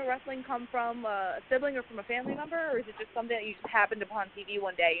professional wrestling come from a sibling or from a family member, or is it just something that you just happened upon TV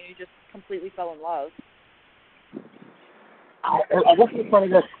one day and you just completely fell in love? I guess it's funny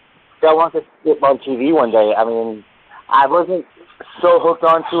that I wanted to get on TV one day. I mean, I wasn't so hooked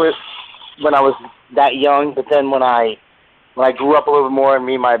onto it when I was that young, but then when I grew up a little bit more and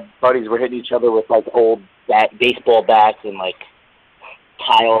me and my buddies were hitting each other with, like, old baseball bats and, like,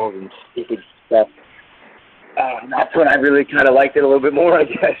 tiles and stupid stuff, that's when I really kind of liked it a little bit more, I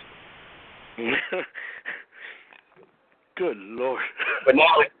guess. Good Lord. But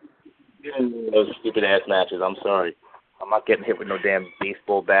now, those stupid-ass matches, I'm sorry. I'm not getting hit with no damn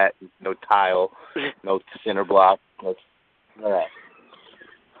baseball bat, no tile, no cinder block, none of that.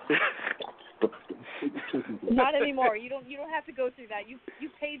 Not anymore. You don't have to go through that. You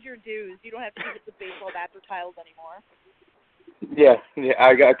paid your dues. You don't have to get the baseball bats or tiles anymore. Yeah,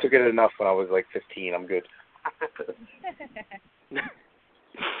 I took it enough when I was like 15. I'm good.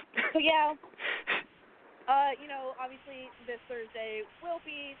 So yeah, obviously this Thursday will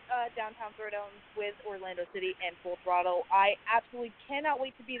be downtown Throwdown with Orlando City and Full Throttle. I absolutely cannot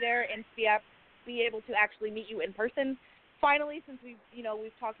wait to be there and be able to actually meet you in person. Finally, since we've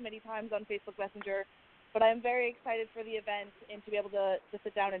talked many times on Facebook Messenger, but I'm very excited for the event and to be able to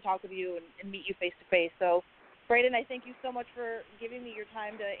sit down and talk with you and meet you face to face. So, Braydon, I thank you so much for giving me your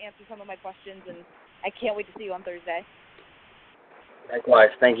time to answer some of my questions, and I can't wait to see you on Thursday. Likewise,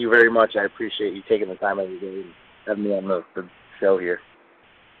 thank you very much. I appreciate you taking the time every day and having me on the show here.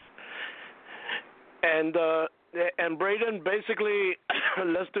 And Braydon, basically,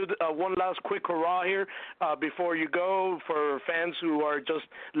 let's do one last quick hurrah here before you go for fans who are just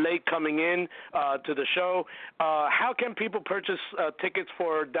late coming in to the show. How can people purchase tickets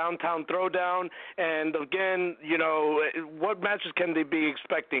for Downtown Throwdown? And again, what matches can they be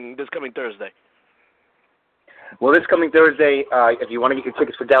expecting this coming Thursday? Well, this coming Thursday, if you want to get your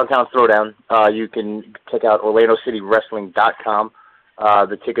tickets for Downtown Throwdown, you can check out OrlandoCityWrestling.com.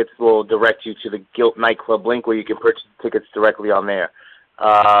 The tickets will direct you to the Guilt Nightclub link where you can purchase tickets directly on there.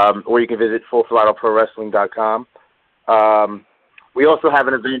 Or you can visit FullThrottleProWrestling.com. We also have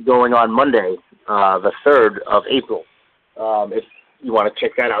an event going on Monday, the 3rd of April. If you want to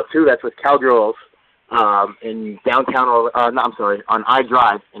check that out too, that's with Cowgirls in downtown, on I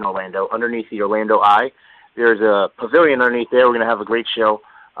Drive in Orlando, underneath the Orlando Eye. There's a pavilion underneath there. We're going to have a great show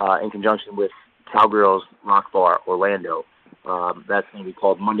in conjunction with Cowgirls Rock Bar Orlando. That's going to be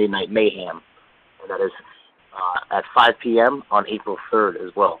called Monday Night Mayhem, and that is at 5 p.m. on April 3rd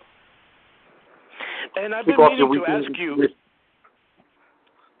as well. And I've been meaning to ask you.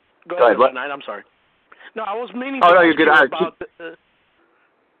 Go ahead, what? I'm sorry. No, I was meaning to ask you're good. you about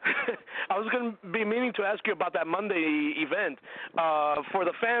I was going to be meaning to ask you about that Monday event. For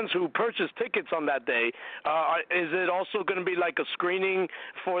the fans who purchased tickets on that day, is it also going to be like a screening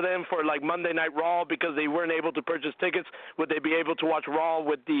for them for like Monday Night Raw because they weren't able to purchase tickets? Would they be able to watch Raw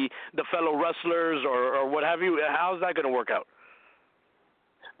with the fellow wrestlers or what have you? How's that going to work out?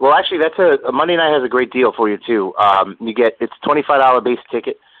 Well, actually, that's a Monday night has a great deal for you too. It's $25 base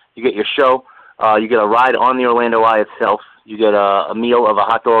ticket. You get your show. You get a ride on the Orlando Eye itself. You get a meal of a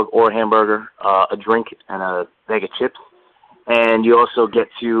hot dog or a hamburger, a drink, and a bag of chips. And you also get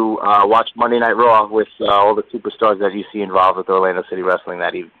to watch Monday Night Raw with all the superstars that you see involved with Orlando City Wrestling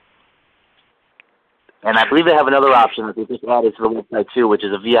that evening. And I believe they have another option that they just added to the website too, which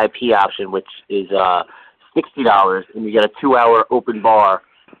is a VIP option, which is $60, and you get a 2-hour open bar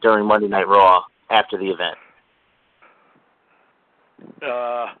during Monday Night Raw after the event.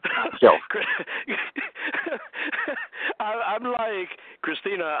 I'm like,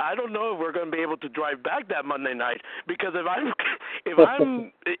 Christina, I don't know if we're going to be able to drive back that Monday night because if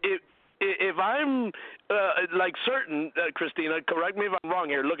I'm like certain, Christina, correct me if I'm wrong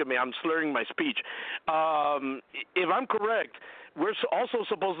here. Look at me, I'm slurring my speech. If I'm correct, we're also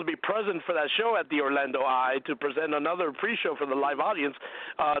supposed to be present for that show at the Orlando Eye to present another pre-show for the live audience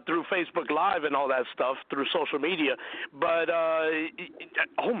through Facebook Live and all that stuff, through social media. But,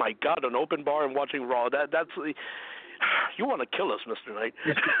 oh, my God, an open bar and watching Raw, that's you want to kill us, Mr. Knight.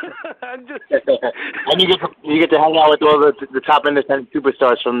 And you get to hang out with all the top independent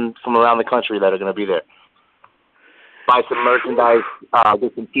superstars from around the country that are going to be there. Buy some merchandise,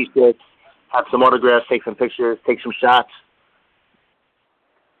 get some T-shirts, have some autographs, take some pictures, take some shots.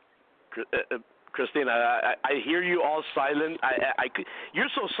 Christina, I hear you all silent. You're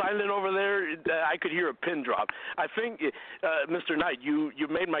so silent over there that I could hear a pin drop. I think, Mr. Knight, you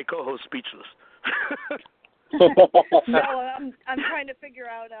made my co-host speechless. No, I'm trying to figure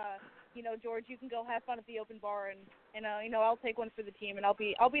out. George, you can go have fun at the open bar, and I'll take one for the team, and I'll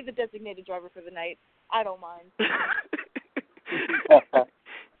be the designated driver for the night. I don't mind.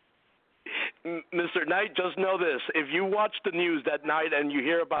 Mr. Knight, just know this: if you watch the news that night and you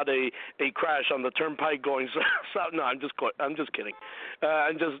hear about a crash on the turnpike going south, no, I'm just kidding.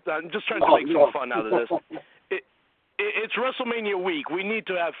 I'm just trying to make some fun out of this. It's WrestleMania week. We need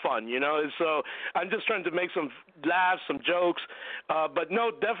to have fun, so I'm just trying to make some laughs, some jokes. But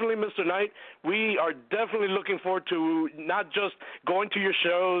no, definitely, Mr. Knight, we are definitely looking forward to not just going to your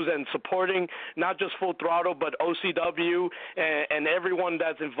shows and supporting not just Full Throttle, but OCW and everyone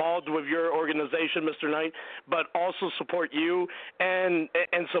that's involved with your organization, Mr. Knight, but also support you and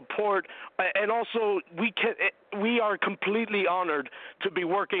support. And also, we are completely honored to be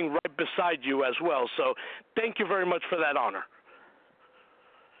working right beside you as well. So thank you very much for that honor.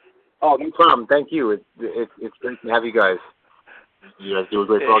 Oh, no problem. Thank you. It's great to have you guys. You guys do a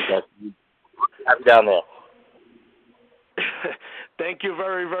great broadcast. Have you down there. Thank you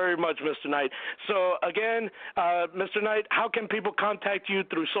very, very much, Mr. Knight. So, again, Mr. Knight, how can people contact you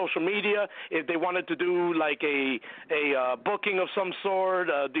through social media if they wanted to do like a booking of some sort?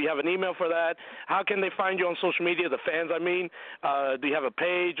 Do you have an email for that? How can they find you on social media, the fans, I mean? Do you have a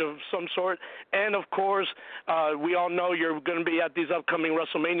page of some sort? And, of course, we all know you're going to be at these upcoming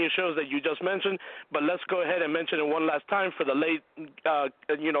WrestleMania shows that you just mentioned, but let's go ahead and mention it one last time for the late,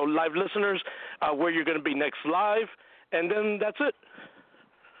 live listeners, where you're going to be next live. And then that's it.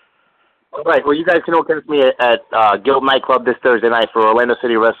 All right. Well, you guys can all catch me at Guild Nightclub this Thursday night for Orlando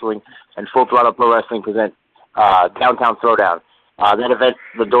City Wrestling and Full Throttle Pro Wrestling present Downtown Throwdown. That event,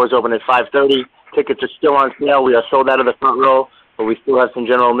 the doors open at 5:30. Tickets are still on sale. We are sold out of the front row, but we still have some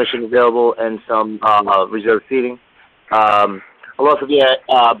general admission available and some reserved seating. I'll also be at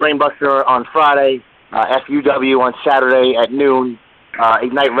Brainbuster on Friday, FUW on Saturday at noon,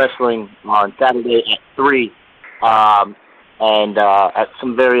 Ignite Wrestling on Saturday at 3. And at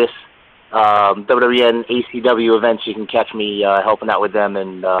some various WWN ACW events, you can catch me helping out with them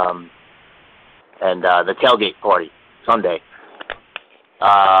and the tailgate party Sunday.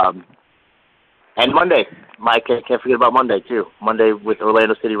 And Monday, Mike, can't forget about Monday too. Monday with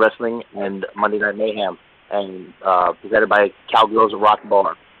Orlando City Wrestling and Monday Night Mayhem, and presented by Cowgirls at Rock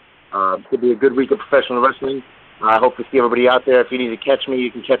Bar. It's going to be a good week of professional wrestling. I hope to see everybody out there. If you need to catch me,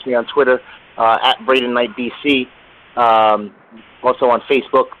 you can catch me on Twitter at Braydon Knight BC. Also on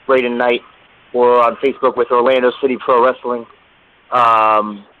Facebook, Braydon Knight, or on Facebook with Orlando City Pro Wrestling.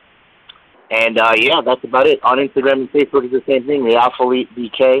 Yeah, that's about it. On Instagram and Facebook is the same thing, the Alpha Elite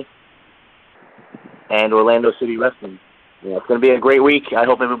BK and Orlando City Wrestling. Yeah, it's going to be a great week. I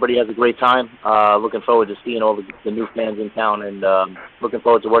hope everybody has a great time. Looking forward to seeing all the new fans in town, and looking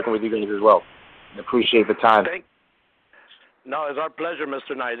forward to working with you guys as well. Appreciate the time. No, it's our pleasure,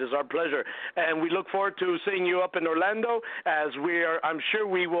 Mr. Knight. It's our pleasure. And we look forward to seeing you up in Orlando, as I'm sure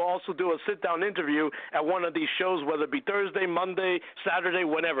we will also do a sit-down interview at one of these shows, whether it be Thursday, Monday, Saturday,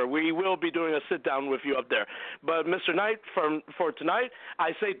 whenever. We will be doing a sit-down with you up there. But, Mr. Knight, for tonight,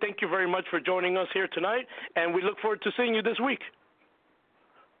 I say thank you very much for joining us here tonight, and we look forward to seeing you this week.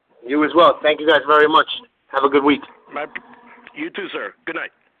 You as well. Thank you guys very much. Have a good week. You too, sir. Good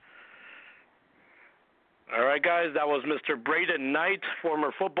night. All right, guys, that was Mr. Braydon Knight,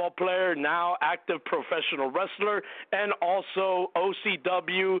 former football player, now active professional wrestler, and also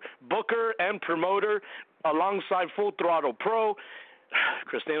OCW booker and promoter alongside Full Throttle Pro.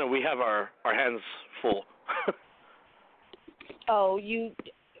 Christina, we have our hands full. Oh, you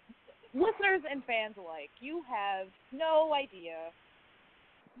listeners and fans alike, you have no idea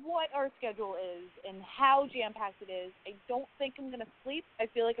what our schedule is and how jam-packed it is. I don't think I'm going to sleep. I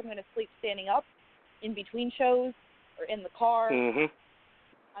feel like I'm going to sleep standing up in between shows or in the car. Mm-hmm.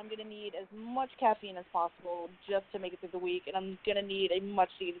 I'm going to need as much caffeine as possible just to make it through the week, and I'm going to need a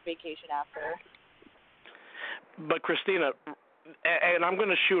much-needed vacation after. But, Christina, and I'm going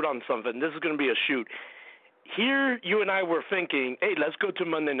to shoot on something. This is going to be a shoot. Here, you and I were thinking, hey, let's go to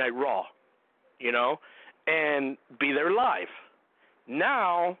Monday Night Raw, and be there live.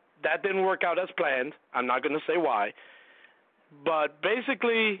 Now, that didn't work out as planned. I'm not going to say why. But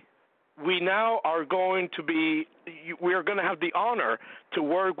basically, we now are going to have the honor to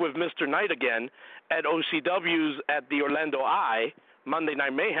work with Mr. Knight again at OCW's at the Orlando Eye. Monday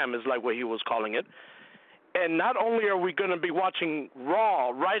Night Mayhem is like what he was calling it. And not only are we going to be watching Raw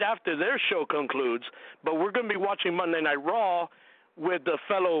right after their show concludes, but we're going to be watching Monday Night Raw with the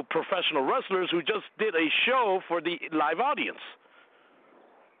fellow professional wrestlers who just did a show for the live audience.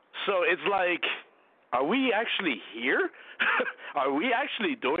 So it's like, are we actually here? Are we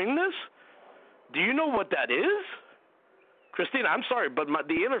actually doing this? Do you know what that is? Christina, I'm sorry, but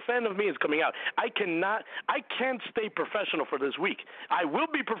the inner fan of me is coming out. I can't stay professional for this week. I will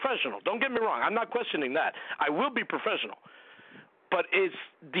be professional. Don't get me wrong. I'm not questioning that. I will be professional. But it's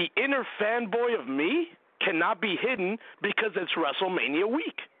the inner fanboy of me cannot be hidden because it's WrestleMania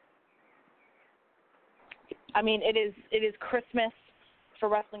week. I mean, it is Christmas for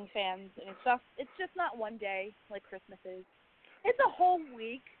wrestling fans, and it's just not one day like Christmas is. It's a whole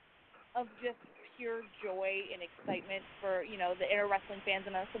week of just pure joy and excitement for, the inner wrestling fans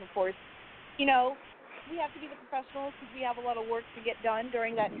in us. And, of course, we have to be the professionals because we have a lot of work to get done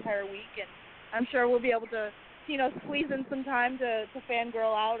during that entire week. And I'm sure we'll be able to, squeeze in some time to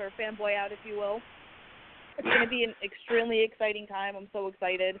fangirl out or fanboy out, if you will. It's going to be an extremely exciting time. I'm so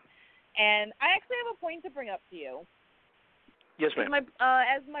excited. And I actually have a point to bring up to you. Yes, ma'am.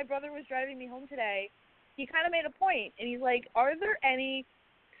 As my brother was driving me home today, he kind of made a point, and he's like, are there any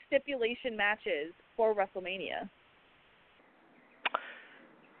stipulation matches for WrestleMania?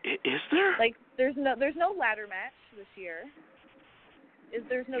 Is there? Like, there's no ladder match this year.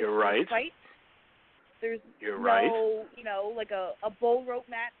 There's no You're right. fight. There's You're no, right. like a bull rope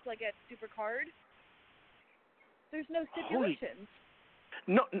match like at Supercard. There's no stipulations.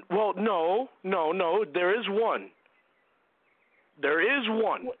 No, well, no. There is one.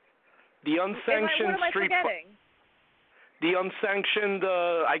 The unsanctioned what am I street forgetting? The unsanctioned,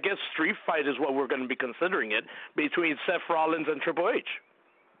 I guess, street fight is what we're going to be considering it, between Seth Rollins and Triple H.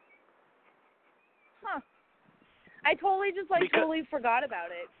 Huh. I totally totally forgot about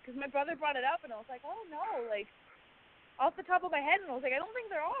it because my brother brought it up and I was like, oh no, like off the top of my head, and I was like, I don't think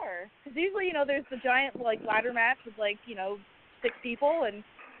there are, because usually there's the giant like ladder match with like 6 people, and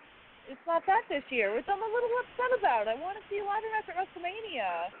it's not that this year, which I'm a little upset about. I want to see a ladder match at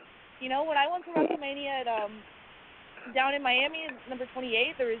WrestleMania. When I went to WrestleMania at down in Miami, number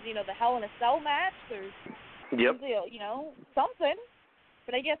 28, there was the Hell in a Cell match. There's usually something,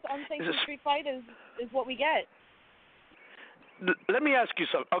 but I guess unsanctioned street fight is what we get. Let me ask you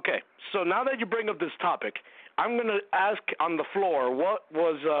something. Okay, so now that you bring up this topic, I'm going to ask on the floor, what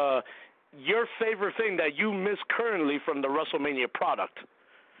was your favorite thing that you miss currently from the WrestleMania product?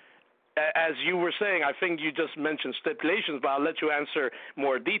 As you were saying, I think you just mentioned stipulations, but I'll let you answer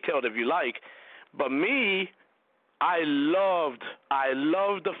more detailed if you like. But me, I loved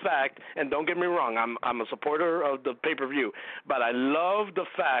the fact, and don't get me wrong, I'm a supporter of the pay-per-view, but I love the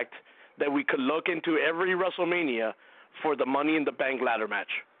fact that we could look into every WrestleMania for the Money in the Bank ladder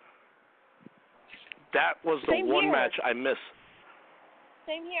match. That was the one match I miss.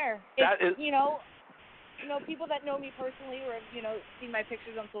 Same here. People that know me personally or have, seen my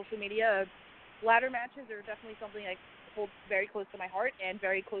pictures on social media, ladder matches are definitely something I hold very close to my heart and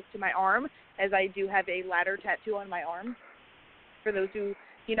very close to my arm, as I do have a ladder tattoo on my arm. For those who,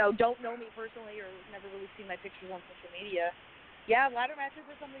 don't know me personally or never really seen my pictures on social media, yeah, ladder matches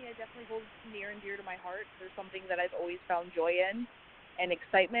are something I definitely hold near and dear to my heart. They're something that I've always found joy in and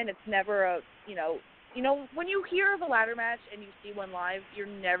excitement. It's never a, when you hear of a ladder match and you see one live, you're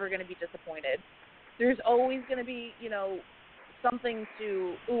never going to be disappointed. There's always going to be, something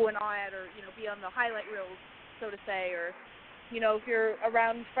to ooh and ah at, or, be on the highlight reels, so to say, or, if you're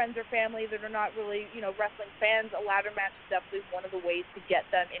around friends or family that are not really, wrestling fans, a ladder match is definitely one of the ways to get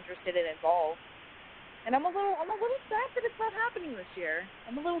them interested and involved. And I'm a little sad that it's not happening this year.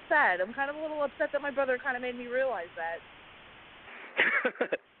 I'm a little sad. I'm kind of a little upset that my brother kind of made me realize that.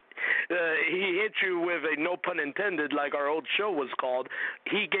 He hit you with a no pun intended, like our old show was called.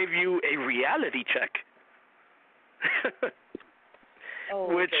 He gave you a reality check.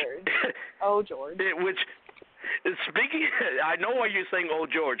 George. Which, speaking, I know why you're saying "Oh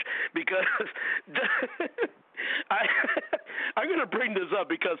George," because I'm going to bring this up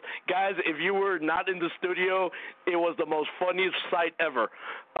because, guys, if you were not in the studio, it was the most funniest sight ever.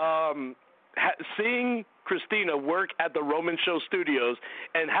 Seeing Christina work at the Roman Show Studios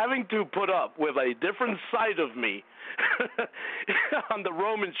and having to put up with a different side of me on the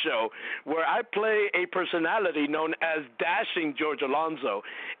Roman Show, where I play a personality known as Dashing George Alonso,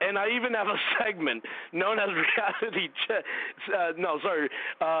 and I even have a segment known as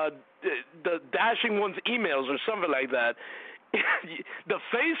the Dashing One's Emails or something like that. The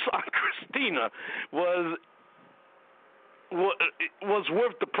face on Christina was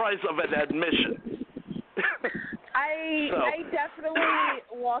worth the price of an admission. I definitely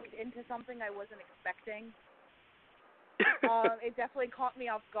walked into something I wasn't expecting. It definitely caught me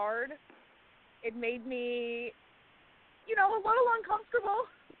off guard. It made me, a little uncomfortable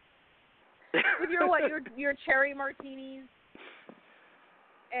with your cherry martinis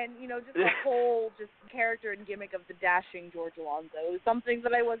and, just the whole character and gimmick of the Dashing George Alonso. It was something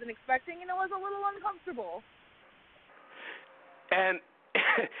that I wasn't expecting, and it was a little uncomfortable. And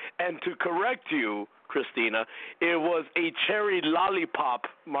to correct you, Christina, it was a cherry lollipop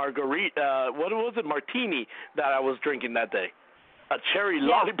margarita. What was it, martini that I was drinking that day? A cherry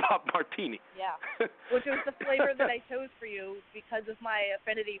lollipop martini. Yeah, which was the flavor that I chose for you because of my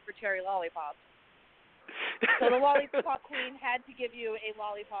affinity for cherry lollipops. So the lollipop queen had to give you a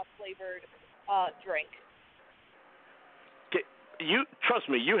lollipop flavored drink. You trust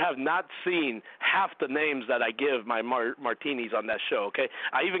me, you have not seen half the names that I give my martinis on that show, okay?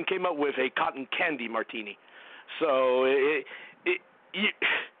 I even came up with a cotton candy martini. So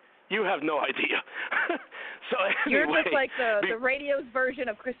you have no idea. So anyway, you're just like the radio's version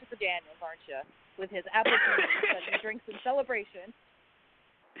of Christopher Daniels, aren't you? With his apple juice that he drinks in celebration.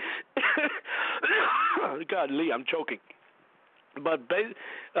 God, Lee, I'm choking. But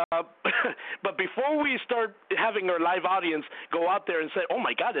but before we start having our live audience go out there and say, "Oh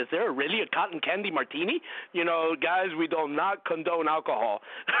my God, is there really a cotton candy martini?" Guys, we do not condone alcohol.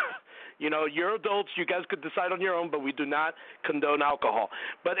 You're adults. You guys could decide on your own, but we do not condone alcohol.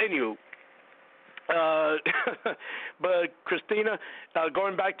 But anywho. But Christina,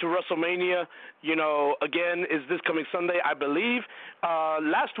 going back to WrestleMania, again, is this coming Sunday? I believe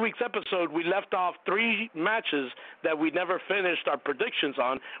last week's episode we left off 3 matches that we never finished our predictions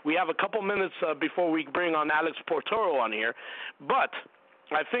on. We have a couple minutes before we bring on Alex Pourteau on here, but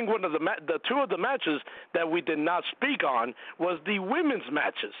I think one of the 2 of the matches that we did not speak on was the women's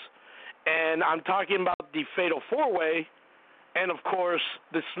matches, and I'm talking about the Fatal 4-Way. And, of course,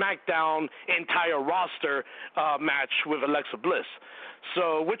 the SmackDown entire roster match with Alexa Bliss.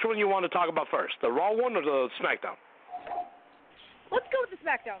 So which one you want to talk about first, the Raw one or the SmackDown? Let's go with the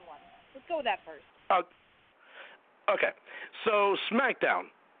SmackDown one. Let's go with that first. Okay. So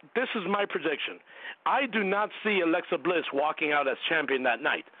SmackDown, this is my prediction. I do not see Alexa Bliss walking out as champion that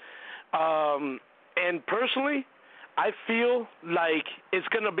night. And personally, I feel like it's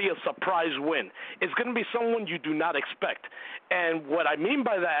going to be a surprise win. It's going to be someone you do not expect. And what I mean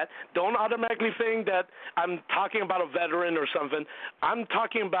by that, don't automatically think that I'm talking about a veteran or something. I'm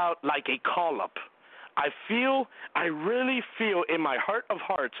talking about like a call-up. I really feel in my heart of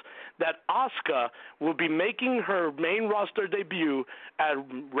hearts that Asuka will be making her main roster debut at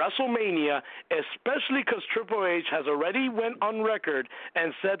WrestleMania, especially because Triple H has already went on record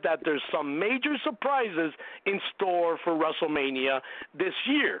and said that there's some major surprises in store for WrestleMania this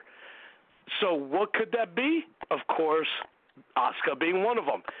year. So what could that be? Of course, Asuka being one of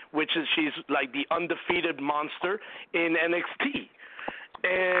them, which is she's like the undefeated monster in NXT.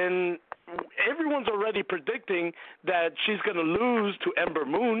 And everyone's already predicting that she's going to lose to Ember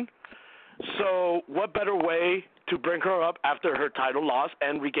Moon. So what better way to bring her up after her title loss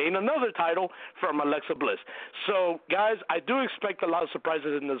and regain another title from Alexa Bliss? So, guys, I do expect a lot of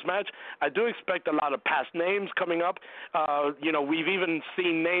surprises in this match. I do expect a lot of past names coming up. We've even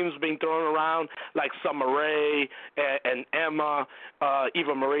seen names being thrown around like Summer Rae and Emma,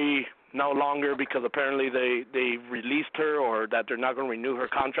 Eva Marie. No longer, because apparently they released her or that they're not going to renew her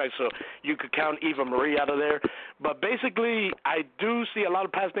contract, so you could count Eva Marie out of there. But basically, I do see a lot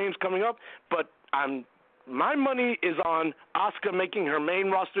of past names coming up, but my money is on Asuka making her main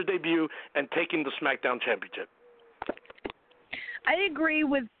roster debut and taking the SmackDown Championship. I agree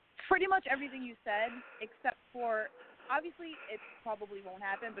with pretty much everything you said, except for, obviously, it probably won't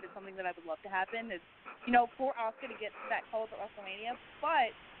happen, but it's something that I would love to happen, is, for Asuka to get that call at WrestleMania,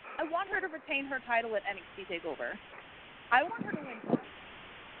 but I want her to retain her title at NXT TakeOver. I want her to win first.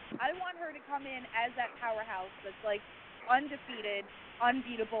 I want her to come in as that powerhouse that's like undefeated,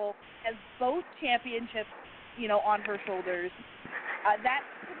 unbeatable, has both championships, on her shoulders. That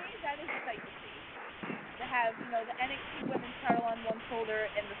to me, that is a sight to see. To have, the NXT Women's title on one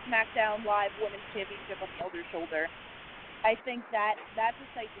shoulder and the SmackDown Live Women's Championship on the other shoulder. I think that's a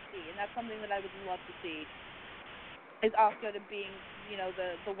sight to see, and that's something that I would love to see. Is Asuka to being,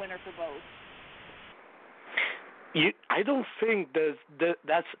 the winner for both. I don't think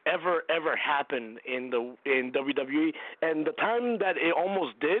that's ever happened in WWE, and the time that it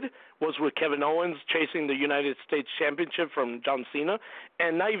almost did was with Kevin Owens chasing the United States Championship from John Cena,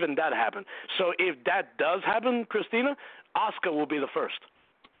 and not even that happened. So if that does happen, Christina, Asuka will be the first.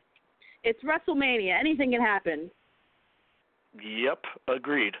 It's WrestleMania. Anything can happen. Yep,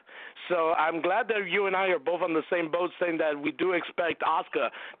 agreed. So I'm glad that you and I are both on the same boat, saying that we do expect Asuka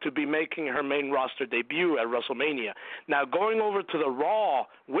to be making her main roster debut at WrestleMania. Now, going over to the Raw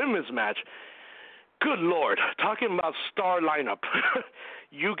women's match, good Lord, talking about star lineup,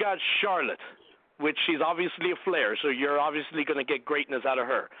 you got Charlotte, which she's obviously a Flair, so you're obviously going to get greatness out of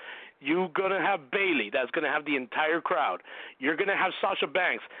her. You're going to have Bayley, that's going to have the entire crowd. You're going to have Sasha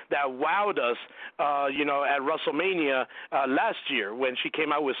Banks, that wowed us, at WrestleMania last year when she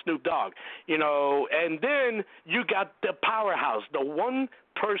came out with Snoop Dogg. And then you got the powerhouse, the one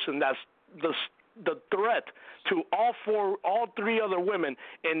person that's the threat to all 3 other women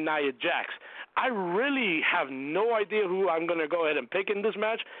in Nia Jax. I really have no idea who I'm going to go ahead and pick in this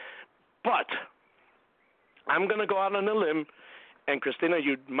match, but I'm going to go out on a limb. And, Christina,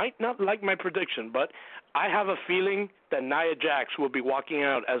 you might not like my prediction, but I have a feeling that Nia Jax will be walking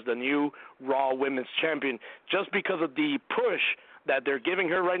out as the new Raw Women's Champion just because of the push that they're giving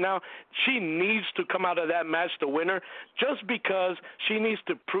her right now. She needs to come out of that match the winner just because she needs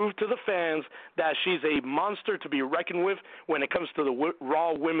to prove to the fans that she's a monster to be reckoned with when it comes to the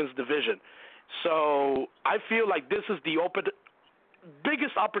Raw Women's division. So I feel like this is the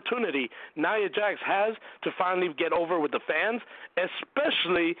biggest opportunity Nia Jax has to finally get over with the fans,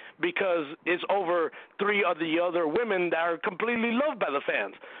 especially because it's over 3 of the other women that are completely loved by the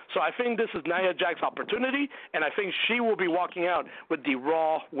fans. So I think this is Nia Jax's opportunity, and I think she will be walking out with the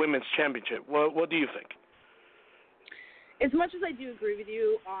Raw Women's Championship. What do you think? As much as I do agree with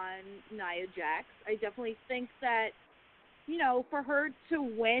you on Nia Jax, I definitely think that, for her to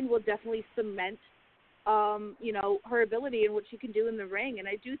win will definitely cement her ability and what she can do in the ring. And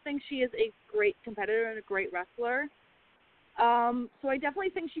I do think she is a great competitor and a great wrestler. So I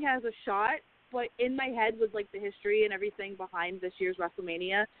definitely think she has a shot. But in my head, with the history and everything behind this year's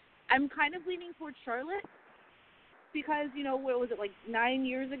WrestleMania, I'm kind of leaning towards Charlotte because, what was it, 9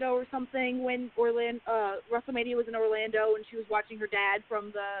 years ago or something when WrestleMania was in Orlando and she was watching her dad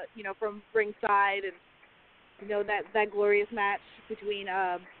from from ringside, and that glorious match between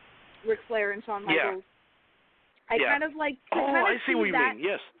Ric Flair and Shawn Michaels. I kind of I see what you mean.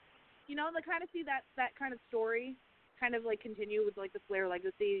 Yes. I kind of see that kind of story kind of continue with the Flair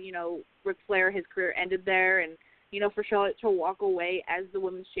legacy. Ric Flair, his career ended there, and for Charlotte to walk away as the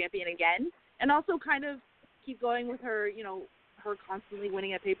women's champion again, and also kind of keep going with her, her constantly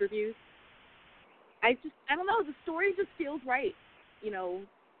winning at pay-per-views. I don't know. The story just feels right.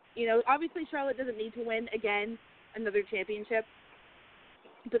 Obviously Charlotte doesn't need to win again another championship.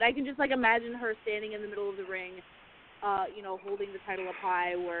 But I can just imagine her standing in the middle of the ring, holding the title up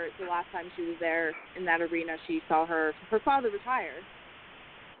high. Where the last time she was there in that arena, she saw her father retire.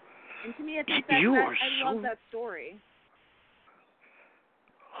 And to me, I think I love that story.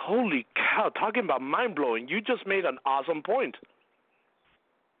 Holy cow! Talking about mind blowing, you just made an awesome point.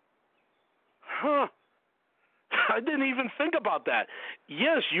 Huh? I didn't even think about that.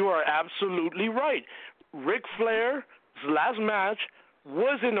 Yes, you are absolutely right. Ric Flair's last match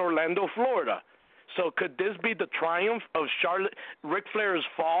was in Orlando, Florida. So could this be the triumph of Ric Flair's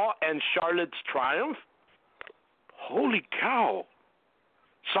fall and Charlotte's triumph? Holy cow.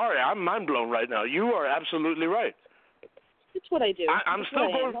 Sorry, I'm mind blown right now. You are absolutely right. It's what I do.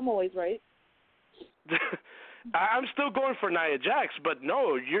 I'm always right. I'm still going for Nia Jax, but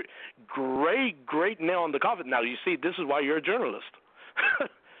no, you're great nail on the coffin. Now, you see, this is why you're a journalist.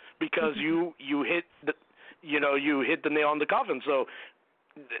 Because you hit you hit the nail on the coffin. So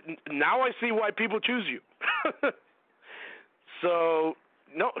now I see why people choose you. So,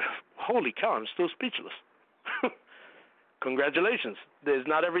 no, holy cow, I'm still speechless. Congratulations. It's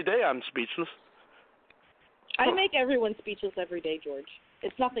not every day I'm speechless. I make everyone speechless every day, George.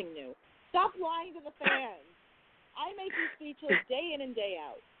 It's nothing new. Stop lying to the fans. I make you speechless day in and day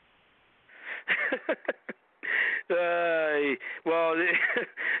out. Well,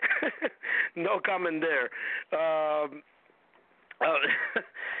 no comment there.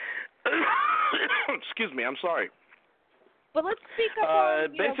 Excuse me, I'm sorry. But let's speak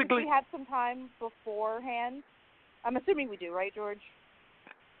up basically, we had some time beforehand. I'm assuming we do, right, George?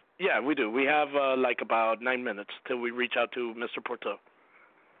 Yeah, we do. We have about 9 minutes till we reach out to Mr. Pourteau.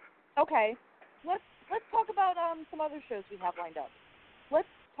 Okay. Let's talk about some other shows we have lined up. Let's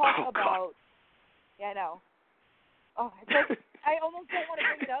talk about. God. Yeah, I know. Oh, I almost don't want to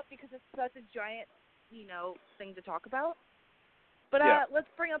bring it up because it's such a giant, thing to talk about. But let's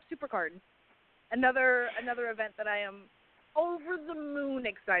bring up Supercard. Another event that I am over the moon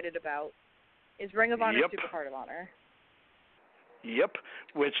excited about is Ring of Honor Supercard of Honor. Yep,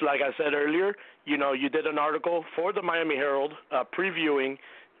 which, like I said earlier, you did an article for the Miami Herald previewing,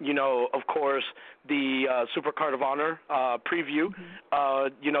 of course, the Supercard of Honor preview.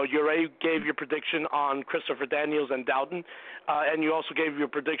 Mm-hmm. You already gave your prediction on Christopher Daniels and Dowden, and you also gave your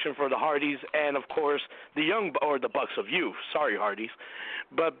prediction for the Hardys and, of course, the Bucks of Youth. Sorry, Hardys.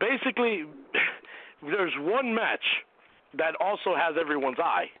 But basically, there's one match that also has everyone's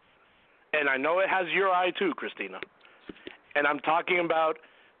eye, and I know it has your eye too, Christina. And I'm talking about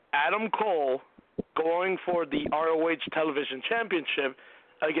Adam Cole going for the ROH Television Championship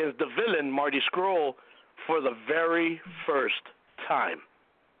against the villain, Marty Scurll, for the very first time.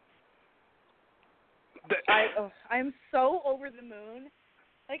 I'm so over the moon.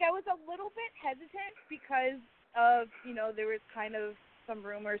 I was a little bit hesitant because of, there was kind of some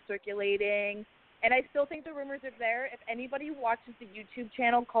rumors circulating. And I still think the rumors are there. If anybody watches the YouTube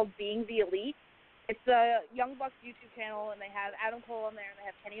channel called Being the Elite, it's the Young Bucks YouTube channel, and they have Adam Cole on there, and they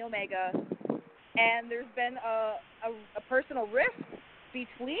have Kenny Omega. And there's been a personal rift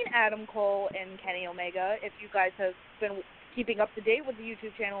between Adam Cole and Kenny Omega, if you guys have been keeping up to date with the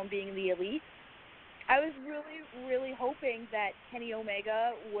YouTube channel and Being the Elite. I was really, really hoping that Kenny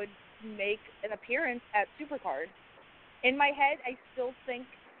Omega would make an appearance at Supercard. In my head, I still think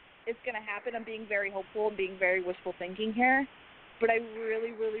it's going to happen. I'm being very hopeful and being very wishful thinking here. but I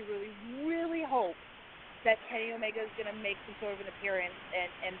really, really, really, really hope that Kenny Omega is going to make some sort of an appearance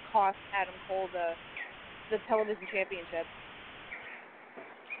and cost Adam Cole the television championship.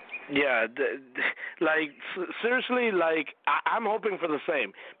 Yeah, seriously, I'm hoping for the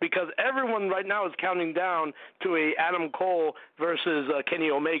same, because everyone right now is counting down to a Adam Cole versus Kenny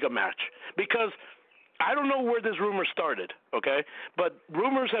Omega match, because I don't know where this rumor started, okay, but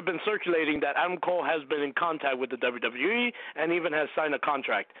rumors have been circulating that Adam Cole has been in contact with the WWE and even has signed a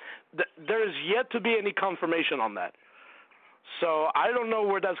contract. There is yet to be any confirmation on that, so I don't know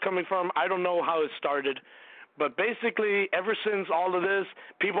where that's coming from. I don't know how it started. But basically, ever since all of this,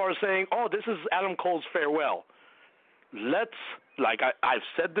 people are saying, oh, this is Adam Cole's farewell. Let's, I've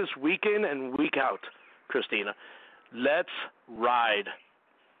said this week in and week out, Christina, let's ride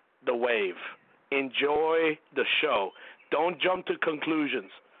the wave. Enjoy the show. Don't jump to conclusions,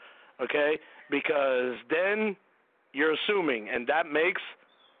 okay? Because then you're assuming, and that makes,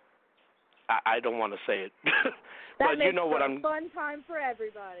 I don't want to say it, but you know what I'm... That makes a fun time for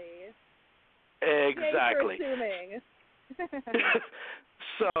everybody. Exactly.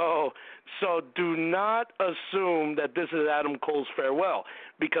 So do not assume that this is Adam Cole's farewell,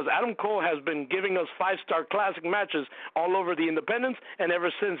 because Adam Cole has been giving us 5-star classic matches all over the independents, and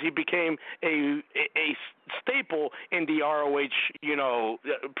ever since he became a staple in the ROH,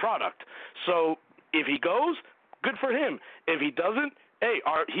 product. So if he goes, good for him. If he doesn't, hey,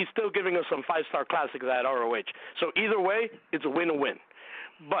 he's still giving us some 5-star classics at ROH. So either way, it's a win-win.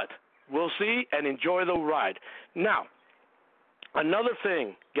 But we'll see and enjoy the ride. Now, another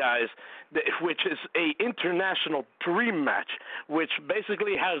thing, guys, which is a international dream match, which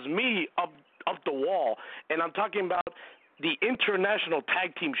basically has me up the wall, and I'm talking about the International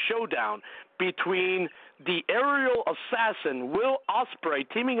Tag Team Showdown between the aerial assassin Will Ospreay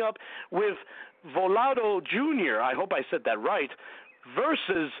teaming up with Volado Jr., I hope I said that right,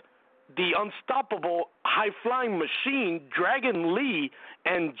 versus the unstoppable high-flying machine, Dragon Lee,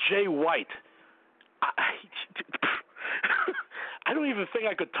 and Jay White. I don't even think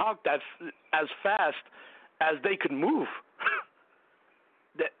I could talk that as fast as they could move.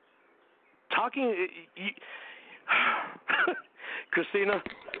 Christina?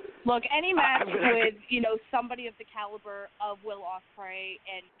 Look, any match with, somebody of the caliber of Will Ospreay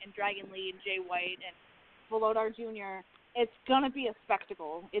and Dragon Lee and Jay White and Volodar Jr., it's going to be a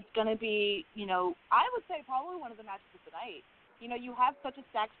spectacle. It's going to be, I would say probably one of the matches of the night. You have such a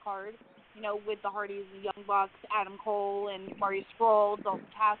stacked card, with the Hardys, the Young Bucks, Adam Cole, and Marty Scurll, Dalton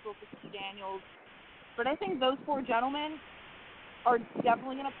Castle, Christy Daniels. But I think those 4 gentlemen are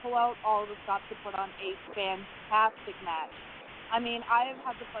definitely going to pull out all the stops to put on a fantastic match. I mean, I have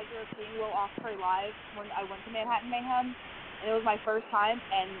had the pleasure of seeing Will Ospreay live when I went to Manhattan Mayhem, and it was my first time,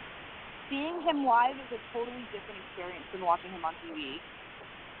 and seeing him live is a totally different experience than watching him on TV.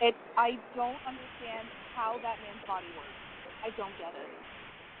 I don't understand how that man's body works. I don't get it.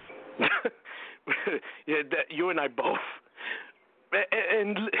 Yeah, you and I both.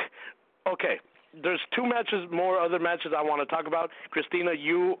 And okay, there's 2 other matches I want to talk about. Christina,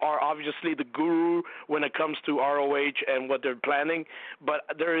 you are obviously the guru when it comes to ROH and what they're planning, but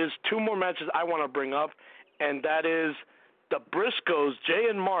there is 2 more matches I want to bring up, and that is the Briscoes, Jay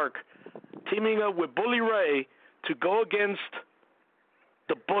and Mark, teaming up with Bully Ray to go against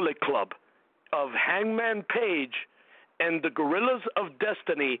the Bullet Club of Hangman Page and the Gorillas of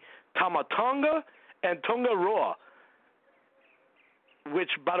Destiny, Tama Tonga and Tonga Roa. Which,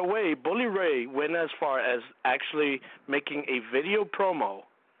 by the way, Bully Ray went as far as actually making a video promo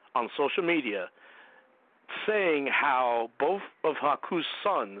on social media saying how both of Haku's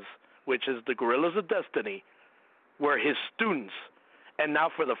sons, which is the Gorillas of Destiny, were his students. And now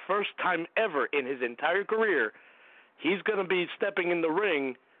for the first time ever in his entire career, he's going to be stepping in the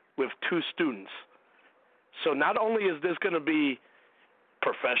ring with 2 students. So not only is this going to be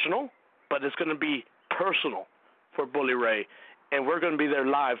professional, but it's going to be personal for Bully Ray. And we're going to be there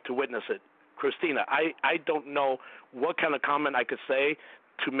live to witness it. Christina, I don't know what kind of comment I could say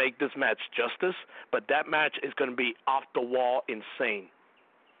to make this match justice, but that match is going to be off the wall insane.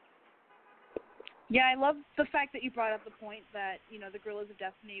 Yeah, I love the fact that you brought up the point that, the Gorillas of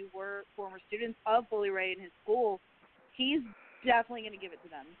Destiny were former students of Bully Ray in his school. He's definitely going to give it to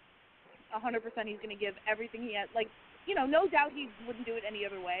them. 100% he's going to give everything he has. No doubt he wouldn't do it any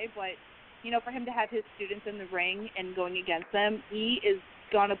other way, but, for him to have his students in the ring and going against them, he is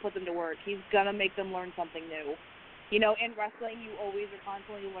going to put them to work. He's going to make them learn something new. In wrestling, you always are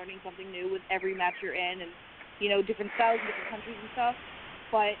constantly learning something new with every match you're in and, different styles, different countries and stuff.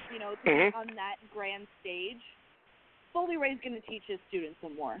 But, on that grand stage, Bully Ray's going to teach his students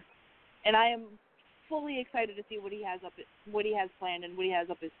some more. And I am fully excited to see what he has planned and what he has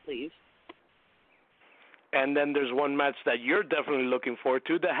up his sleeve. And then there's one match that you're definitely looking forward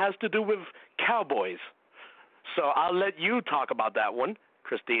to that has to do with cowboys. So I'll let you talk about that one.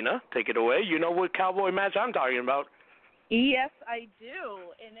 Christina, take it away. You know what cowboy match I'm talking about. Yes, I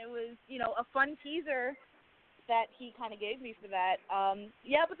do. And it was, a fun teaser that he kind of gave me for that.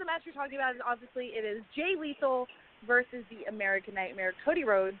 But the match you're talking about is obviously it is Jay Lethal versus the American Nightmare, Cody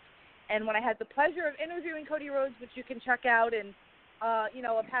Rhodes. And when I had the pleasure of interviewing Cody Rhodes, which you can check out in,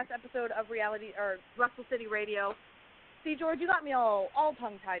 a past episode of Wrestle City Radio. See, George, you got me all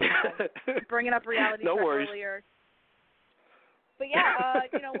tongue-tied now, bringing up reality no worries. earlier. But yeah,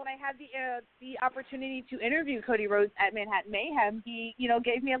 when I had the opportunity to interview Cody Rhodes at Manhattan Mayhem, he,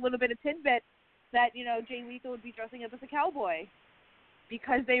 gave me a little bit of tidbit that, Jay Lethal would be dressing up as a cowboy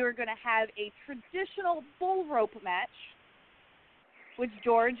because they were going to have a traditional bull rope match, which,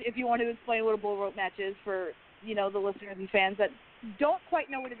 George, if you want to explain what a bull rope match is for, the listeners and fans that don't quite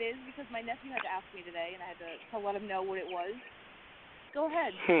know what it is, because my nephew had to ask me today and I had to let him know what it was. Go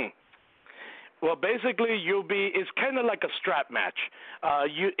ahead. Well, basically, it's kind of like a strap match.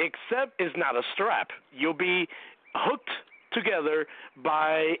 Except it's not a strap. You'll be hooked together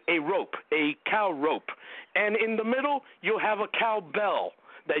by a rope, a cow rope. And in the middle, you'll have a cow bell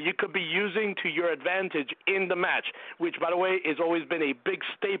that you could be using to your advantage in the match, which, by the way, has always been a big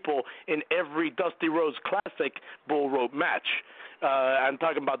staple in every Dusty Rhodes Classic bull rope match. I'm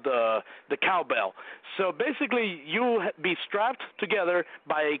talking about the cowbell. So basically, you'll be strapped together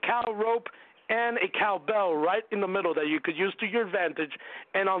by a cow rope and a cowbell right in the middle that you could use to your advantage.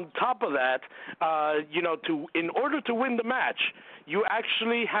 And on top of that, in order to win the match, you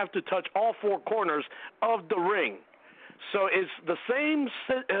actually have to touch all four corners of the ring. So it's the same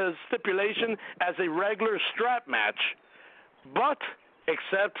stipulation as a regular strap match, but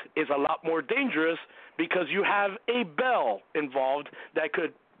except it's a lot more dangerous because you have a bell involved that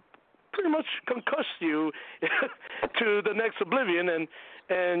could pretty much concuss you to the next oblivion,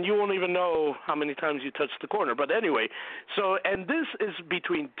 and you won't even know how many times you touched the corner. But anyway, and this is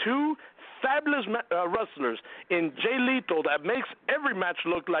between two fabulous wrestlers in Jay Lethal that makes every match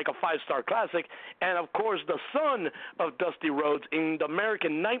look like a five-star classic, and of course the son of Dusty Rhodes in the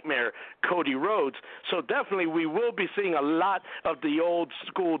American Nightmare, Cody Rhodes. So definitely we will be seeing a lot of the old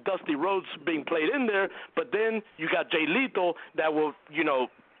school Dusty Rhodes being played in there, but then you got Jay Lethal that will,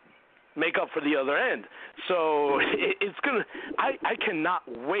 make up for the other end. So it's gonna. I cannot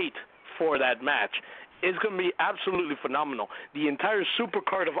wait for that match. It's gonna be absolutely phenomenal. The entire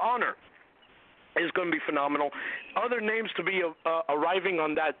Supercard of Honor is going to be phenomenal. Other names to be arriving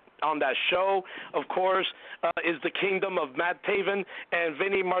on that show, of course, is the Kingdom of Matt Taven and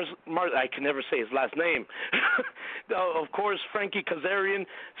Vinny I can never say his last name. Of course, Frankie Kazarian,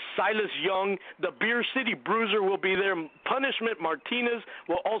 Silas Young, the Beer City Bruiser will be there. Punishment Martinez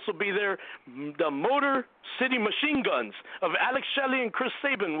will also be there. The Motor City Machine Guns of Alex Shelley and Chris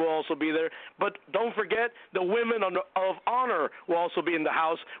Sabin will also be there. But don't forget, the Women of Honor will also be in the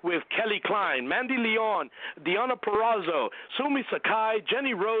house with Kelly Klein, Mandy Leon, Deanna Perrazzo, Sumi Sakai,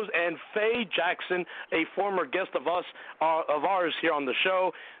 Jenny Rose, and Faye Jackson, a former guest of ours here on the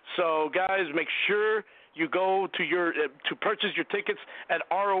show. So, guys, make sure you go to purchase your tickets at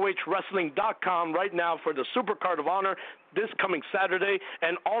ROHWrestling.com right now for the Supercard of Honor this coming Saturday.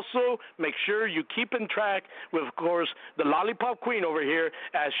 And also make sure you keep in track with, of course, the Lollipop Queen over here,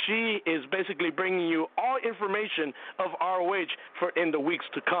 as she is basically bringing you all information of ROH for in the weeks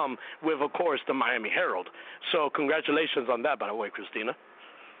to come with, of course, the Miami Herald. So congratulations on that, by the way, Christina.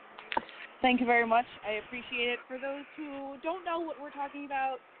 Thank you very much. I appreciate it. For those who don't know what we're talking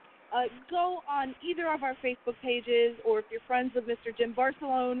about, go on either of our Facebook pages, or if you're friends with Mr. Jim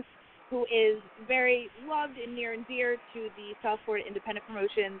Barcelone, who is very loved and near and dear to the South Florida Independent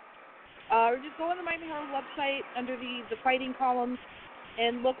Promotions, or just go on the Miami Herald website under the fighting column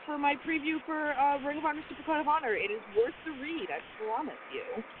and look for my preview for Ring of Honor Supercard of Honor. It is worth the read, I promise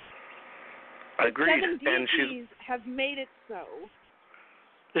you. Agreed. 7 And DPs have made it so.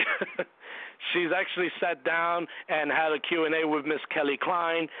 She's actually sat down and had a Q&A with Miss Kelly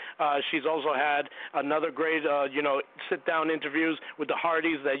Klein. She's also had another great, sit-down interviews with the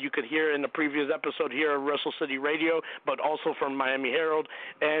Hardys that you could hear in the previous episode here at Wrestle City Radio, but also from Miami Herald.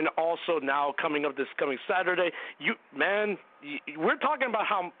 And also now coming up this coming Saturday, we're talking about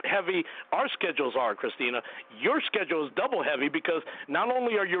how heavy our schedules are, Christina. Your schedule is double heavy because not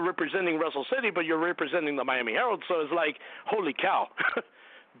only are you representing Wrestle City, but you're representing the Miami Herald. So it's like, holy cow.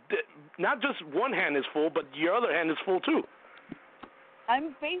 Not just one hand is full, but your other hand is full too.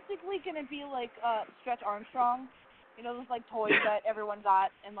 I'm basically going to be like Stretch Armstrong. You know, those like toys that everyone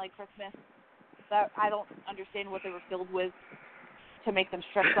got in like Christmas. That I don't understand what they were filled with to make them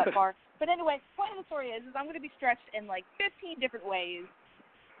stretch that far. But anyway, point of the story is I'm going to be stretched in like 15 different ways.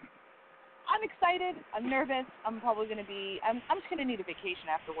 I'm excited. I'm nervous. I'm probably going to be. I'm just going to need a vacation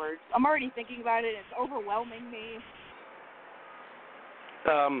afterwards. I'm already thinking about it. It's overwhelming me.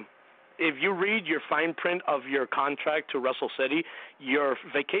 If you read your fine print of your contract to Wrestle City, your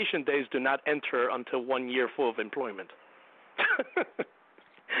vacation days do not enter until 1 year full of employment.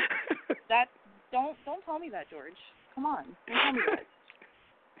 Don't tell me that, George. Come on, don't tell me that.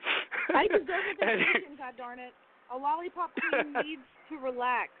 I deserve a vacation, God darn it. A lollipop queen needs to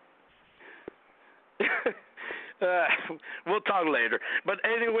relax. We'll talk later. But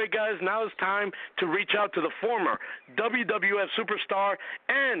anyway, guys, now it's time to reach out to the former WWF superstar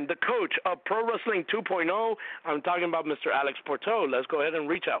and the coach of Pro Wrestling 2.0. I'm talking about Mr. Alex Pourteau. Let's go ahead and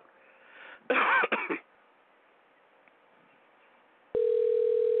reach out.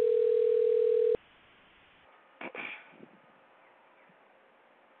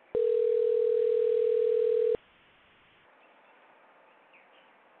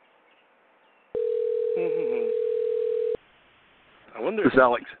 This is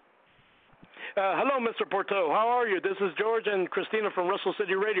Alex. Hello, Mr. Pourteau. How are you? This is George and Christina from Wrestle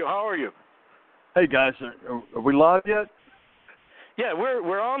City Radio. How are you? Hey guys, are we live yet? Yeah,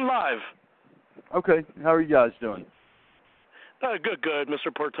 we're on live. Okay. How are you guys doing? Good,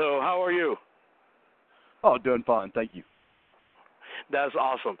 Mr. Pourteau. How are you? Oh, doing fine. Thank you. That's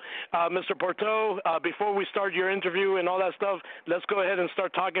awesome. Mr. Pourteau, before we start your interview and all that stuff, let's go ahead and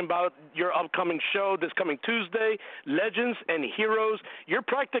start talking about your upcoming show this coming Tuesday, Legends and Heroes. You're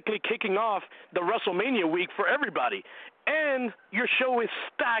practically kicking off the WrestleMania week for everybody. And your show is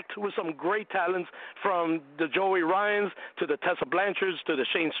stacked with some great talents, from the Joey Ryans to the Tessa Blanchards to the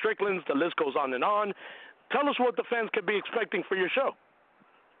Shane Stricklands. The list goes on and on. Tell us what the fans could be expecting for your show.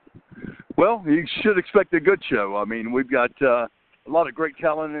 Well, you should expect a good show. I mean, we've got a lot of great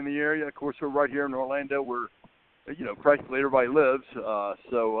talent in the area. Of course, we're right here in Orlando where, practically everybody lives. We're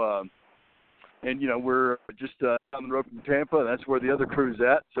just down the road from Tampa. That's where the other crew's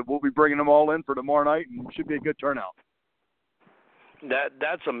at. So we'll be bringing them all in for tomorrow night, and it should be a good turnout.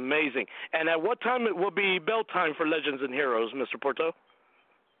 That's amazing. And at what time it will be bell time for Legends and Heroes, Mr. Pourteau?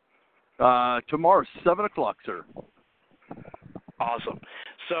 Tomorrow, 7 o'clock, sir. Awesome.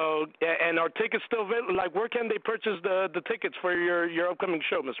 So, and are tickets still available? Like, where can they purchase the tickets for your upcoming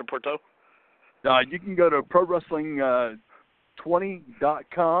show, Mr. Pourteau? You can go to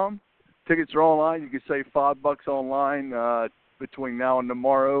ProWrestling20.com. Tickets are online. You can save $5 online between now and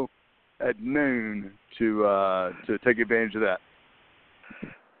tomorrow at noon to take advantage of that.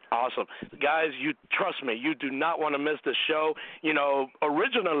 Awesome. Guys, you trust me, you do not want to miss this show.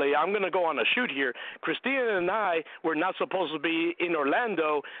 Originally, I'm going to go on a shoot here. Christina and I were not supposed to be in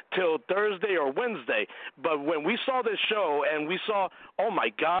Orlando till Thursday or Wednesday. But when we saw this show and we saw, oh, my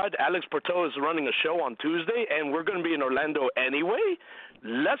God, Alex Pourteau is running a show on Tuesday and we're going to be in Orlando anyway,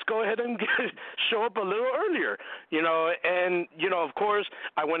 let's go ahead and show up a little earlier, of course,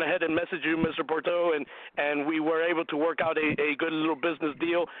 I went ahead and messaged you, Mr. Pourteau, and we were able to work out a good little business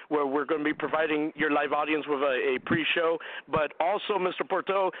deal where we're going to be providing your live audience with a pre-show, but also, Mr.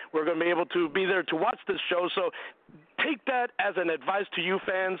 Pourteau, we're going to be able to be there to watch this show, so take that as an advice to you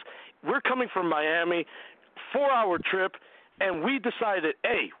fans. We're coming from Miami, 4-hour trip, and we decided,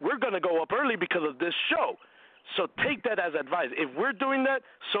 hey, we're going to go up early because of this show. So take that as advice. If we're doing that,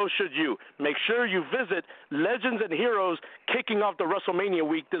 so should you. Make sure you visit Legends and Heroes kicking off the WrestleMania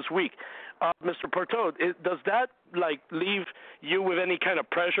week this week. Mr. Pourteau, does that leave you with any kind of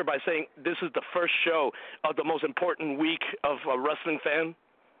pressure by saying this is the first show of the most important week of a wrestling fan?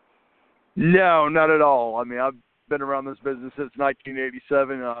 No, not at all. I mean, I've been around this business since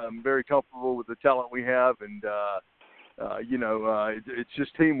 1987. I'm very comfortable with the talent we have, and it's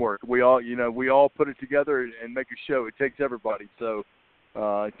just teamwork. We all put it together and make a show. It takes everybody. So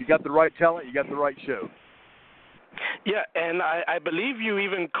if you got the right talent, you got the right show. Yeah, and I believe you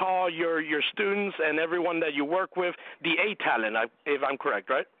even call your students and everyone that you work with the A-talent, if I'm correct,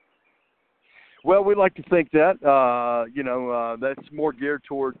 right? Well, we like to think that. That's more geared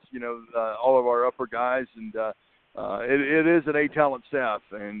towards, all of our upper guys, and it is an A-talent staff,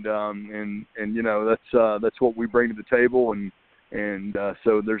 and that's what we bring to the table, and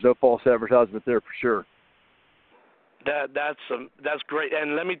so there's no false advertisement there for sure. That's great.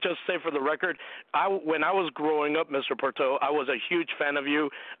 And let me just say for the record, when I was growing up, Mr. Pourteau, I was a huge fan of you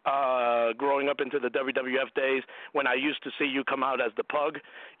growing up into the WWF days when I used to see you come out as the Pug.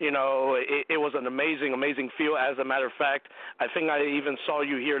 It was an amazing, amazing feel. As a matter of fact, I think I even saw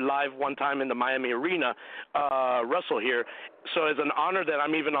you here live one time in the Miami Arena, Wrestle here. So it's an honor that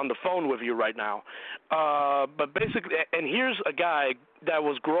I'm even on the phone with you right now. But basically, and here's a guy that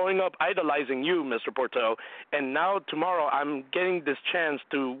was growing up idolizing you, Mr. Pourteau, and now tomorrow I'm getting this chance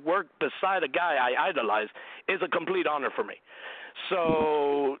to work beside a guy I idolize. It's a complete honor for me.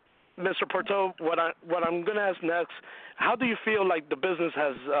 So, Mr. Pourteau, what I'm going to ask next, how do you feel like the business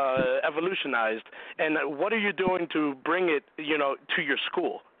has evolutionized, and what are you doing to bring it, to your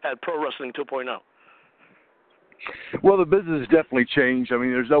school at Pro Wrestling 2.0? Well, the business has definitely changed. I mean,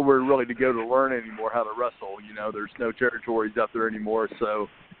 there's nowhere really to go to learn anymore how to wrestle. There's no territories out there anymore. So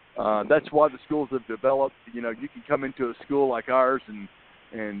that's why the schools have developed. You can come into a school like ours and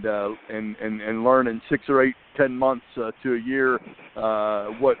learn in 6 or 8, 10 months to a year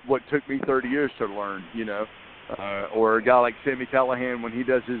what took me 30 years to learn. Or a guy like Sami Callihan when he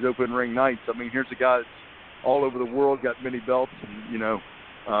does his open ring nights. I mean, here's a guy that's all over the world, got many belts, and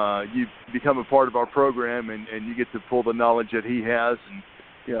you become a part of our program, and you get to pull the knowledge that he has. And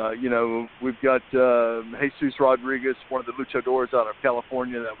we've got Jesus Rodriguez, one of the luchadors out of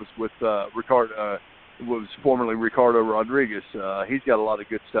California that was with was formerly Ricardo Rodriguez. He's got a lot of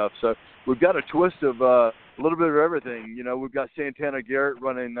good stuff. So we've got a twist of a little bit of everything. We've got Santana Garrett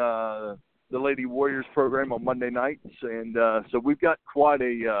running the Lady Warriors program on Monday nights, and so we've got quite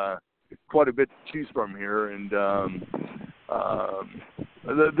a bit to choose from here. And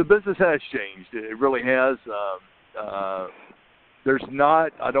the business has changed. It really has. There's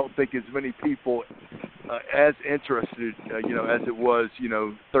not, I don't think, as many people as interested, as it was,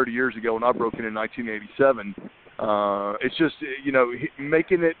 30 years ago when I broke in 1987. It's just,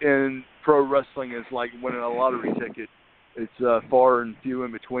 making it in pro wrestling is like winning a lottery ticket. It's far and few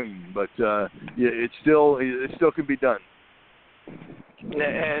in between, but it still can be done.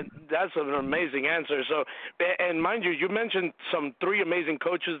 And that's an amazing answer. So, and mind you, you mentioned 3 amazing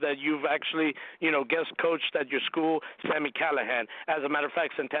coaches that you've actually, guest coached at your school. Sami Callihan, as a matter of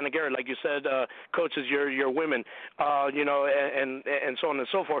fact, Santana Garrett, like you said, coaches your women, and so on and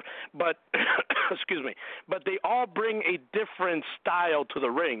so forth. But excuse me, but they all bring a different style to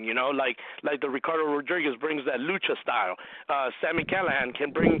the ring. Like the Ricardo Rodriguez brings that lucha style. Sami Callihan can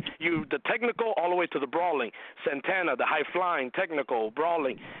bring you the technical all the way to the brawling. Santana, the high flying, technical,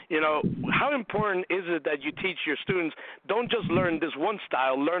 brawling. How important is it that you teach your students, don't just learn this one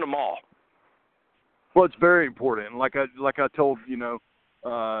style, learn them all? Well, it's very important. Like I told,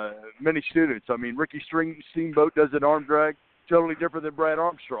 many students, I mean, Ricky Steamboat does an arm drag totally different than Brad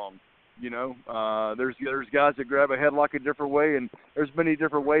Armstrong. There's guys that grab a headlock a different way, and there's many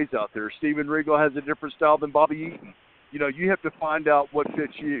different ways out there. Steven Regal has a different style than Bobby Eaton. You have to find out what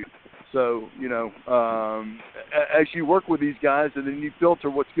fits you. So, as you work with these guys, and then you filter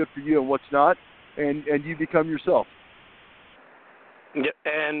what's good for you and what's not, and you become yourself. Yeah,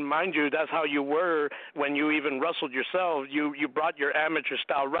 and mind you, that's how you were when you even wrestled yourself. You brought your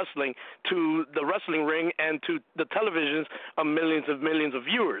amateur-style wrestling to the wrestling ring and to the televisions of millions of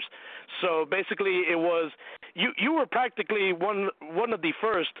viewers. So basically, it was you were practically one of the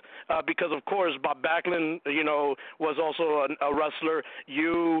first because, of course, Bob Backlund, was also a wrestler.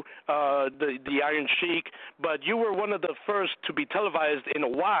 You, the Iron Sheik, but you were one of the first to be televised in a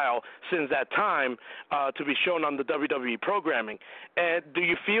while since that time to be shown on the WWE programming. And do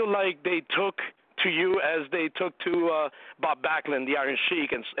you feel like they took to you as they took to Bob Backlund, the Iron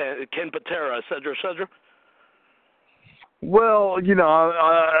Sheik, and Ken Patera, et cetera, et cetera? Well,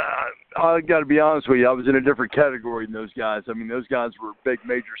 I got to be honest with you. I was in a different category than those guys. I mean, those guys were big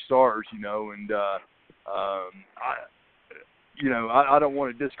major stars, and I don't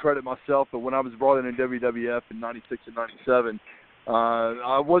want to discredit myself, but when I was brought in WWF in 96 and 97,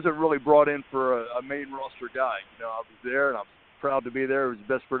 I wasn't really brought in for a main roster guy. I was there, and I was proud to be there. It was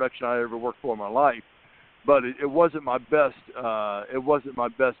the best production I ever worked for in my life, but it wasn't my best. It wasn't my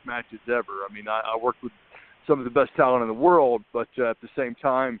best matches ever. I mean, I worked with some of the best talent in the world, but at the same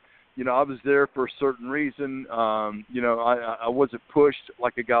time, I was there for a certain reason. I wasn't pushed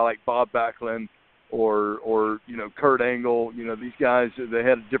like a guy like Bob Backlund or Kurt Angle. These guys, they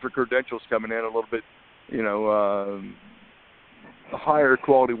had different credentials coming in, a little bit, higher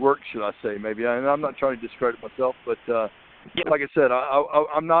quality work, should I say, maybe. And I'm not trying to discredit myself, but like I said,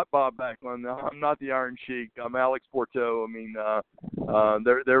 I'm not Bob Backlund. I'm not the Iron Sheik. I'm Alex Pourteau. I mean,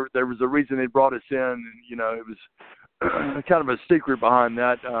 there was a reason they brought us in, and it was kind of a secret behind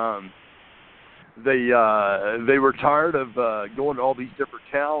that. they were tired of going to all these different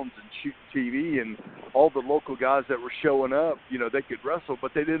towns and shooting TV, and all the local guys that were showing up, they could wrestle,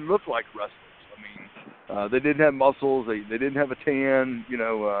 but they didn't look like wrestlers. I mean, they didn't have muscles, they didn't have a tan,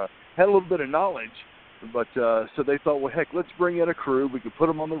 had a little bit of knowledge, but so they thought, well, heck, let's bring in a crew. We could put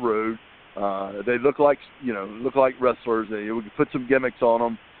them on the road. They look like wrestlers. We could put some gimmicks on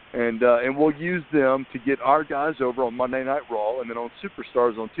them, and we'll use them to get our guys over on Monday Night Raw, and then on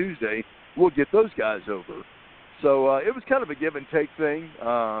Superstars on Tuesday, we'll get those guys over. So it was kind of a give and take thing.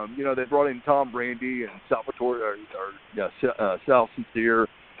 They brought in Tom Brandy and Salvatore, Sal Sincere,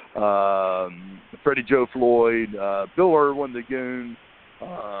 Freddie Joe Floyd, Bill Irwin, the Goon.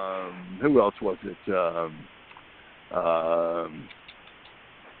 Who else was it?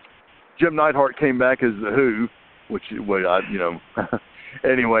 Jim Neidhart came back as the Who, which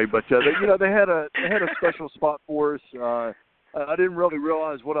anyway. But they had a special spot for us. I didn't really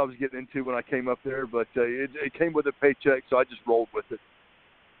realize what I was getting into when I came up there, but it came with a paycheck, so I just rolled with it.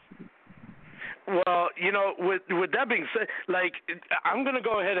 Well, with that being said, I'm going to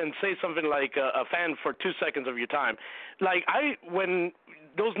go ahead and say something like a fan for 2 seconds of your time. When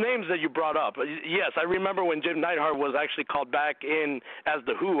those names that you brought up, yes, I remember when Jim Neidhart was actually called back in as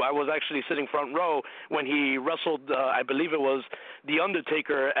the Who. I was actually sitting front row when he wrestled, I believe it was The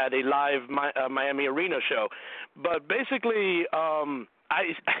Undertaker at a live Miami Arena show. But basically,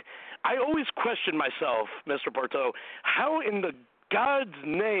 I always question myself, Mr. Pourteau, how in the God's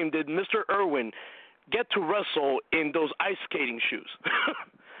name did Mr. Irwin get to wrestle in those ice skating shoes?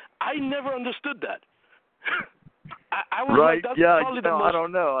 I never understood that. I was right? That's yeah, probably the most... I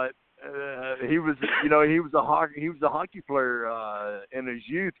don't know. He was, he was a hockey player in his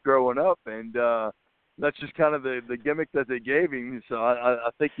youth growing up, and that's just kind of the gimmick that they gave him. So I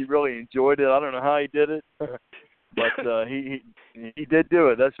think he really enjoyed it. I don't know how he did it, but he did do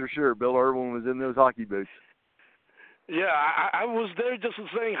it. That's for sure. Bill Irwin was in those hockey boots. Yeah, I was there just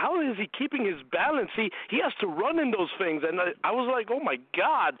saying, how is he keeping his balance? He has to run in those things, and I was like, oh my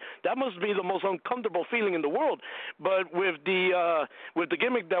God, that must be the most uncomfortable feeling in the world. But with the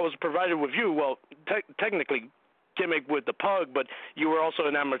gimmick that was provided with you, well, technically gimmick with the Pug, but you were also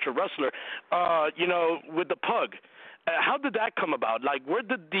an amateur wrestler. With the Pug, how did that come about? Where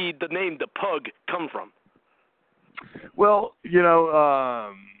did the name the Pug come from? Well,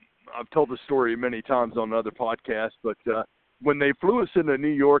 I've told the story many times on other podcasts, but when they flew us into New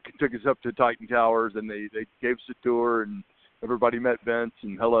York and took us up to Titan Towers, and they gave us a tour, and everybody met Vince,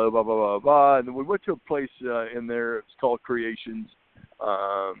 and hello, blah, blah, blah, blah, and then we went to a place in there, it's called Creations,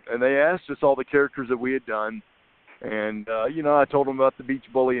 and they asked us all the characters that we had done, and, I told them about the Beach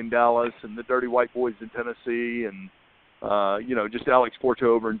Bully in Dallas, and the Dirty White Boys in Tennessee, and, just Alex Pourteau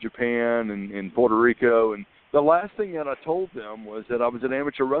over in Japan and in Puerto Rico, and the last thing that I told them was that I was an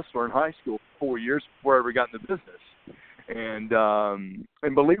amateur wrestler in high school for 4 years before I ever got in the business. And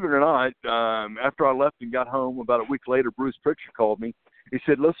believe it or not, after I left and got home about a week later, Bruce Pritchard called me. He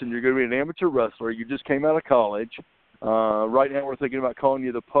said, listen, you're going to be an amateur wrestler. You just came out of college. Right now we're thinking about calling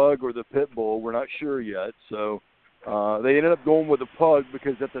you the Pug or the Pitbull. We're not sure yet. So they ended up going with the Pug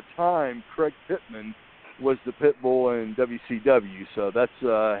because at the time, Craig Pittman was the Pitbull in WCW. So that's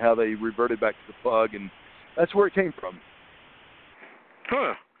how they reverted back to the Pug, and that's where it came from.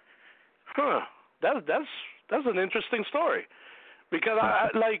 That's an interesting story, because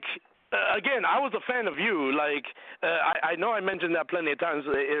again, I was a fan of you. I know I mentioned that plenty of times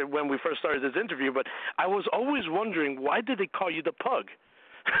when we first started this interview, but I was always wondering, why did they call you the Pug?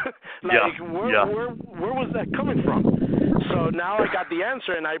 Where was that coming from? So now I got the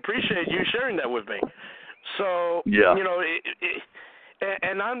answer, and I appreciate you sharing that with me. So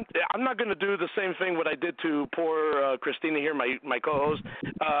and I'm not going to do the same thing what I did to poor Christina here, my co-host.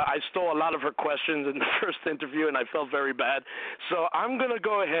 I stole a lot of her questions in the first interview, and I felt very bad. So I'm going to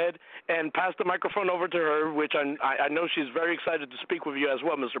go ahead and pass the microphone over to her, which I know she's very excited to speak with you as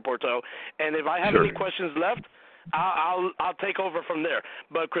well, Mr. Pourteau. And if I have any questions left, I'll take over from there.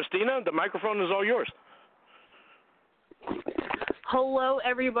 But Christina, the microphone is all yours. Hello,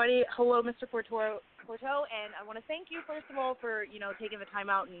 everybody. Hello, Mr. Pourteau, and I want to thank you, first of all, for, taking the time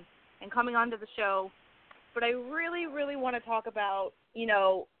out and coming onto the show. But I really, really want to talk about,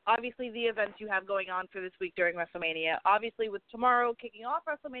 obviously the events you have going on for this week during WrestleMania. Obviously, with tomorrow kicking off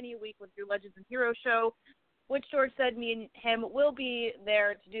WrestleMania week with your Legends and Heroes show, which George said me and him will be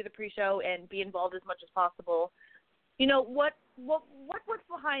there to do the pre-show and be involved as much as possible. What's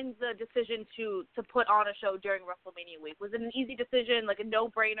behind the decision to put on a show during WrestleMania week? Was it an easy decision, like a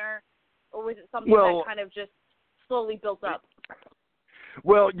no-brainer, or was it something that kind of just slowly built up?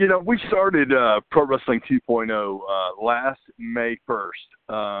 Well, we started Pro Wrestling 2.0 last May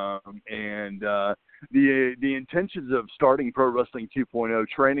 1st, and the intentions of starting Pro Wrestling 2.0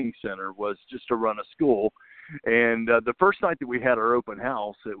 Training Center was just to run a school. And the first night that we had our open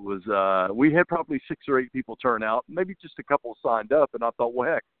house, it was we had probably 6 or 8 people turn out, maybe just a couple signed up, and I thought,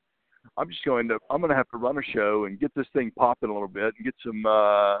 well, heck, I'm going to have to run a show and get this thing popping a little bit and get some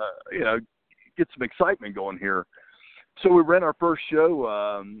get some excitement going here. So we ran our first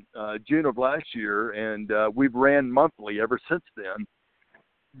show June of last year, and we've ran monthly ever since then.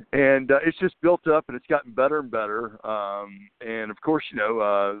 And it's just built up, and it's gotten better and better. And, of course,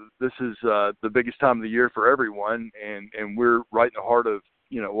 this is the biggest time of the year for everyone, and we're right in the heart of,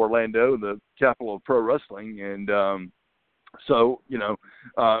 Orlando, the capital of pro wrestling. And so,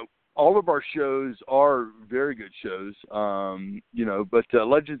 all of our shows are very good shows, but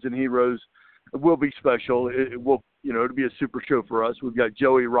Legends and Heroes will be special. It'll be a super show for us. We've got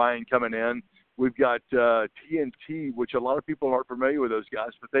Joey Ryan coming in. We've got TNT, which a lot of people aren't familiar with those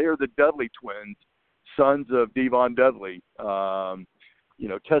guys, but they are the Dudley twins, sons of Devon Dudley.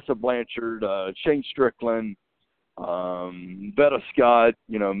 Tessa Blanchard, Shane Strickland, Betta Scott,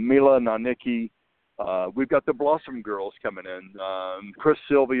 Mila Nanicki. We've got the Blossom Girls coming in, Chris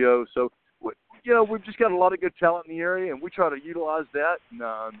Silvio. So, we've just got a lot of good talent in the area, and we try to utilize that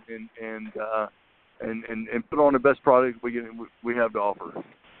and put on the best product we have to offer.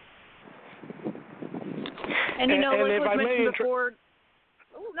 And if I was may mentioned before.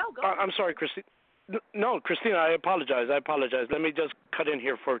 Oh no, go ahead. I'm sorry, Christine. No, Christina, I apologize. Let me just cut in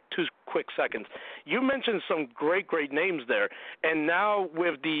here for 2 quick seconds. You mentioned some great names there, and now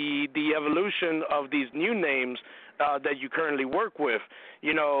with the evolution of these new names that you currently work with,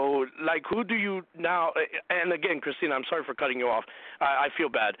 who do you now? And again, Christina, I'm sorry for cutting you off. I feel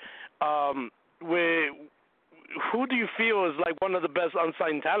bad. Who do you feel is like one of the best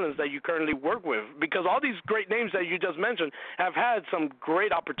unsigned talents that you currently work with? Because all these great names that you just mentioned have had some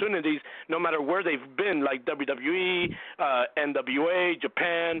great opportunities no matter where they've been, like WWE, NWA,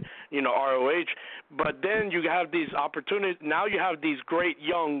 Japan, ROH. But then you have these opportunities. Now you have these great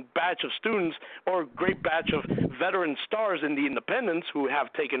young batch of students or great batch of veteran stars in the independents who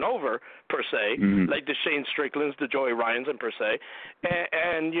have taken over, per se, like the Shane Stricklands, the Joey Ryans, and per se.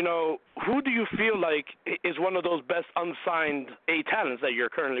 And who do you feel like is one of those best unsigned talents that you're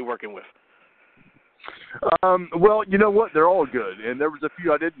currently working with? Well, you know what? They're all good. And there was a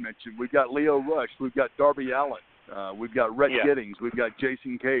few I didn't mention. We've got Leo Rush. We've got Darby Allin. We've got Rhett Giddings. We've got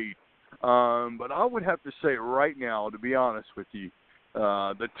Jason Cade. But I would have to say right now, to be honest with you,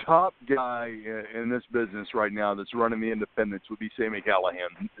 the top guy in this business right now that's running the independents would be Sami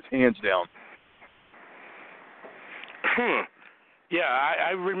Callihan, hands down. Yeah,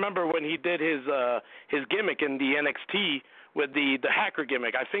 I remember when he did his gimmick in the NXT with the hacker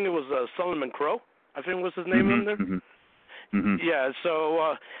gimmick. I think it was Solomon Crow. I think was his name in there. Yeah,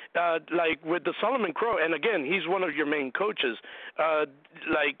 so with the Solomon Crow, and again, he's one of your main coaches.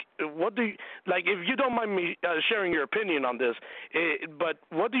 What do you, if you don't mind me sharing your opinion on this, but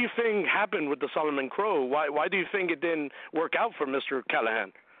what do you think happened with the Solomon Crow? Why do you think it didn't work out for Mr.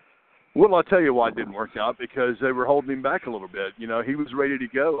 Callahan? Well, I'll tell you why it didn't work out, because they were holding him back a little bit. He was ready to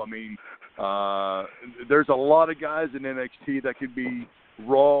go. I mean, there's a lot of guys in NXT that could be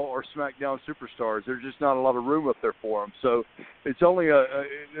Raw or SmackDown superstars. There's just not a lot of room up there for them. So there's only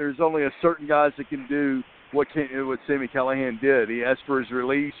a certain guys that can do what Sami Callihan did. He asked for his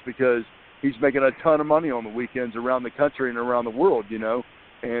release because he's making a ton of money on the weekends around the country and around the world,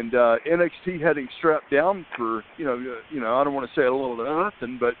 And NXT had him strapped down for, I don't want to say a little bit of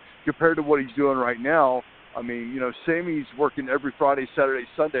nothing, but compared to what he's doing right now, I mean, Sammy's working every Friday, Saturday,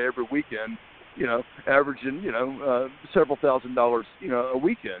 Sunday, every weekend, averaging, several $1,000s, a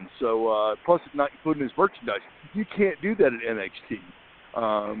weekend. So, plus not including his merchandise. You can't do that at NXT.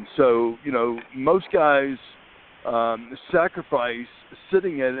 So, most guys sacrifice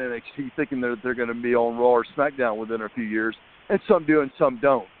sitting at NXT thinking that they're going to be on Raw or SmackDown within a few years. And some do and some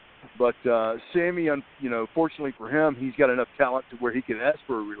don't. But Sammy, fortunately for him, he's got enough talent to where he can ask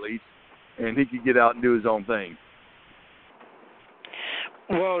for a release and he can get out and do his own thing.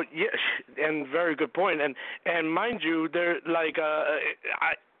 Well, yes, and very good point. And mind you, there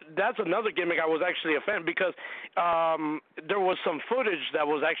that's another gimmick I was actually a fan because there was some footage that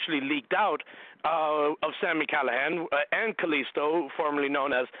was actually leaked out of Sami Callihan and Kalisto, formerly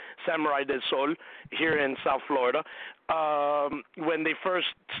known as Samurai del Sol, here in South Florida, when they first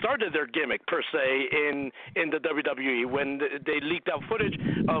started their gimmick, per se, in the WWE, when they leaked out footage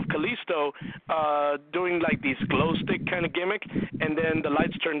of Kalisto doing like these glow stick kind of gimmick, and then the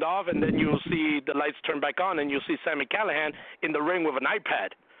lights turned off, and then you'll see the lights turn back on, and you'll see Sami Callihan in the ring with an iPad.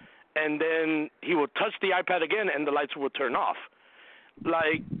 And then he would touch the iPad again, and the lights would turn off.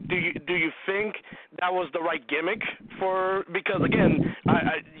 Like, do you think that was the right gimmick for? Because again,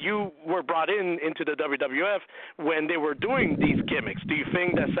 you were brought into the WWF when they were doing these gimmicks. Do you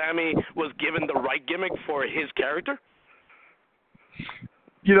think that Sami was given the right gimmick for his character?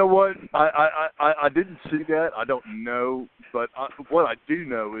 You know what? I didn't see that. I don't know. But what I do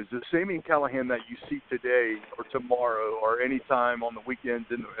know is the Sami Callihan that you see today or tomorrow or any time on the weekends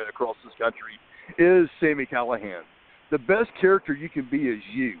across this country is Sami Callihan. The best character you can be is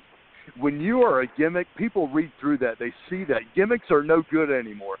you. When you are a gimmick, people read through that. They see that. Gimmicks are no good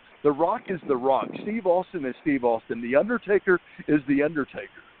anymore. The Rock is The Rock. Steve Austin is Steve Austin. The Undertaker is The Undertaker.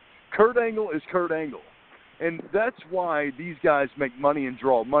 Kurt Angle is Kurt Angle. And that's why these guys make money and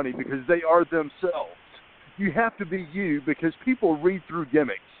draw money, because they are themselves. You have to be you because people read through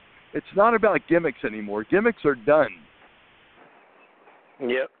gimmicks. It's not about gimmicks anymore. Gimmicks are done.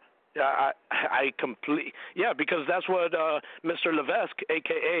 Yep. I completely, because that's what Mr. Levesque,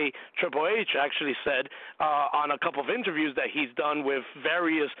 a.k.a. Triple H, actually said on a couple of interviews that he's done with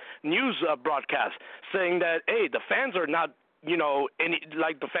various news broadcasts, saying that, hey, the fans are not,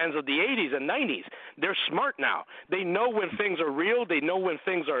 like the fans of the 80s and 90s. They're smart now. They know when things are real. They know when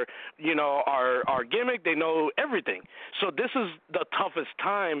things are, are gimmick. They know everything. So this is the toughest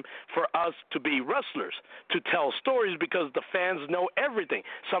time for us to be wrestlers, to tell stories, because the fans know everything.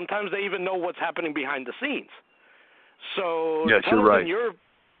 Sometimes they even know what's happening behind the scenes. So yes, tell you're us right. in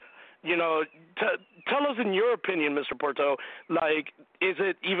your, tell us in your opinion, Mr. Pourteau, like, is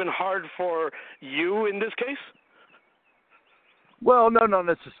it even hard for you in this case? Well, no, not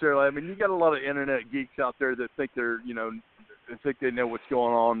necessarily. I mean, you got a lot of internet geeks out there that think they think they know what's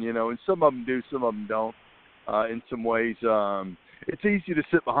going on, and some of them do, some of them don't. In some ways, it's easy to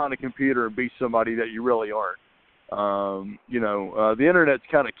sit behind a computer and be somebody that you really aren't. The internet's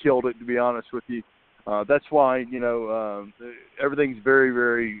kind of killed it, to be honest with you. That's why, everything's very,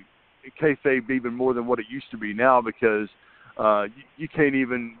 very kayfabe, even more than what it used to be now, because you can't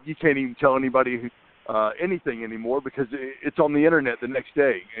even tell anybody anything anymore, because it's on the internet the next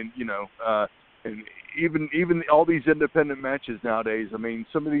day, and and even all these independent matches nowadays. I mean,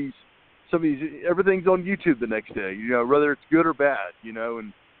 some of these everything's on YouTube the next day. Whether it's good or bad.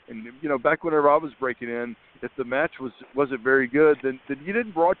 And back whenever I was breaking in, if the match wasn't very good, then you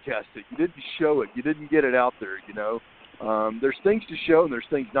didn't broadcast it. You didn't show it. You didn't get it out there. There's things to show and there's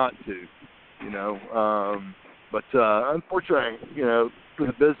things not to. But unfortunately, for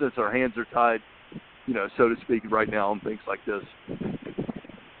the business, our hands are tied, so to speak, right now on things like this.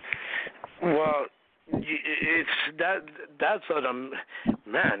 Well, it's that's what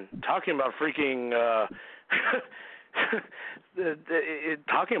man, talking about freaking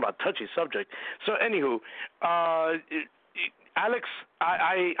talking about touchy subject. So anywho, Alex,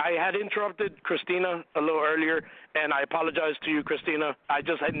 I had interrupted Christina a little earlier, and I apologize to you, Christina. I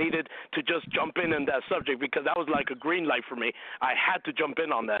just had needed to just jump in that subject, because that was like a green light for me. I had to jump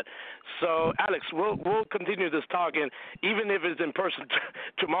in on that. So, Alex, we'll continue this talk, and even if it's in person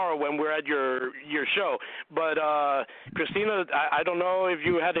tomorrow when we're at your show. But, Christina, I don't know if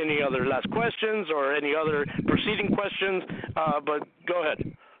you had any other last questions or any other preceding questions, but go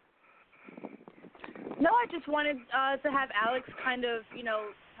ahead. No, I just wanted to have Alex kind of,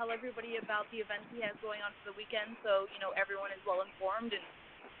 tell everybody about the events he has going on for the weekend, so, everyone is well informed. And,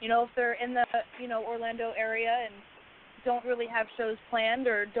 if they're in the, Orlando area and don't really have shows planned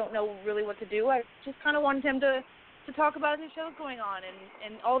or don't know really what to do, I just kind of wanted him to talk about his shows going on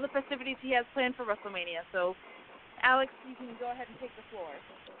and all the festivities he has planned for WrestleMania. So, Alex, you can go ahead and take the floor.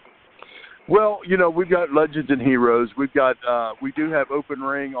 Well, we've got Legends and Heroes. We've got we do have open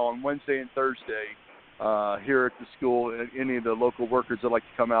ring on Wednesday and Thursday. Here at the school, any of the local workers that like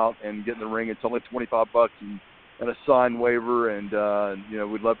to come out and get in the ring, it's only $25 and a sign waiver, and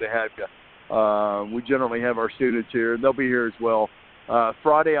we'd love to have you. We generally have our students here, and they'll be here as well.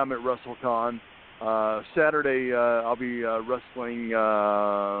 Friday, I'm at WrestleCon. Saturday, I'll be wrestling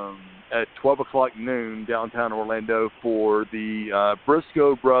at 12 o'clock noon downtown Orlando for the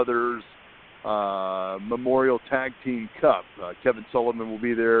Briscoe Brothers Memorial Tag Team Cup. Kevin Sullivan will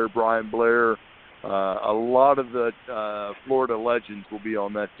be there, Brian Blair. A lot of the Florida legends will be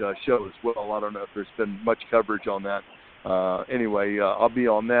on that show as well. I don't know if there's been much coverage on that. anyway, I'll be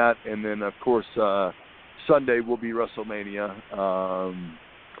on that. And then, of course, Sunday will be WrestleMania.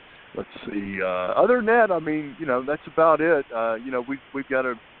 Let's see. Other than that, I mean, that's about it. We've got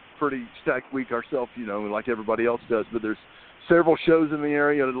a pretty stacked week ourselves, like everybody else does. But there's several shows in the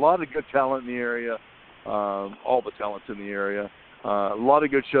area, a lot of good talent in the area, all the talent's in the area. A lot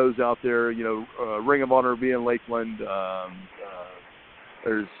of good shows out there. Ring of Honor will be in Lakeland.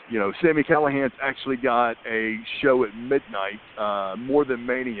 There's, Sami Callihan's actually got a show at midnight, More Than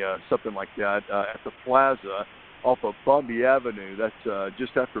Mania, something like that, at the Plaza off of Bombay Avenue. That's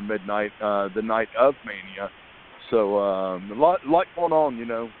just after midnight, the night of Mania. So a lot going on,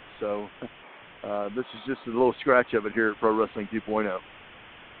 So this is just a little scratch of it here at Pro Wrestling 2.0.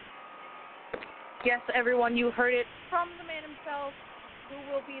 Yes, everyone, you heard it from the man himself, who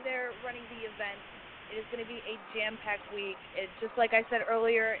will be there running the event. It is going to be a jam-packed week. It's just like I said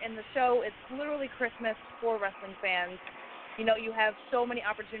earlier in the show, it's literally Christmas for wrestling fans. You have so many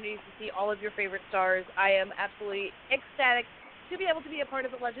opportunities to see all of your favorite stars. I am absolutely ecstatic to be able to be a part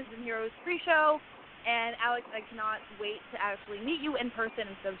of the Legends and Heroes pre-show. And, Alex, I cannot wait to actually meet you in person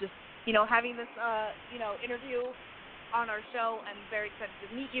instead of just, having this, interview on our show. I'm very excited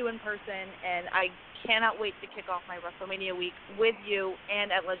to meet you in person, and I cannot wait to kick off my WrestleMania week with you and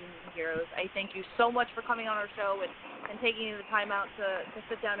at Legends and Heroes. I thank you so much for coming on our show and taking the time out to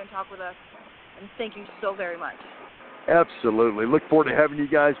sit down and talk with us, and thank you so very much. Absolutely. Look forward to having you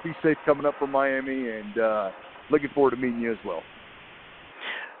guys. Be safe coming up from Miami, and looking forward to meeting you as well.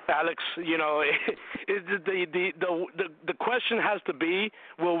 Alex, the question has to be,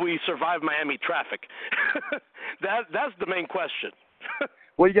 will we survive Miami traffic? That's the main question.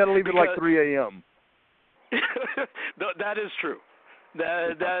 Well, you got to leave at like 3 a.m. That is true.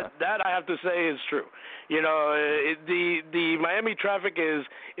 That I have to say is true. The Miami traffic is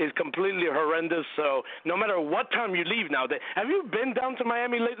completely horrendous. So no matter what time you leave now, have you been down to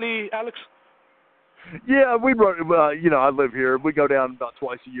Miami lately, Alex? Yeah, we run. I live here. We go down about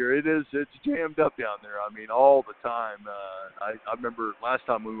twice a year. It's jammed up down there. I mean, all the time. I remember last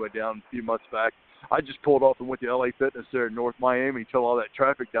time we went down a few months back, I just pulled off and went to LA Fitness there in North Miami until all that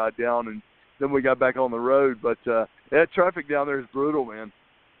traffic died down, and then we got back on the road. But that traffic down there is brutal, man.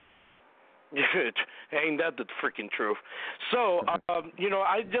 Ain't that the freaking truth? So,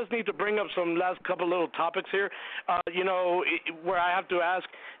 I just need to bring up some last couple little topics here, where I have to ask,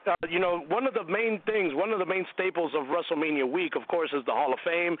 one of the main staples of WrestleMania week, of course, is the Hall of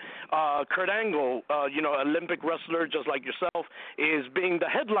Fame. Kurt Angle, Olympic wrestler just like yourself, is being the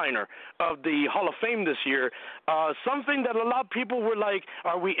headliner of the Hall of Fame this year. Something that a lot of people were like,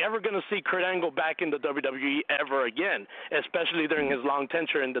 are we ever going to see Kurt Angle back in the WWE ever again, especially during his long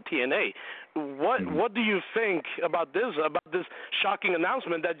tenure in the TNA? What do you think about this shocking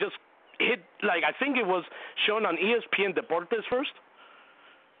announcement that just hit, like, I think it was shown on ESPN Deportes first?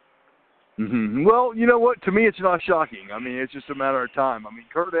 Mm-hmm. Well, you know what? To me, it's not shocking. I mean, it's just a matter of time. I mean,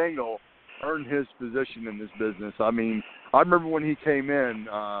 Kurt Angle earned his position in this business. I mean, I remember when he came in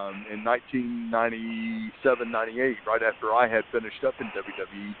 1997, 98, right after I had finished up in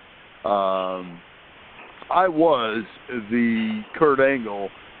WWE. I was the Kurt Angle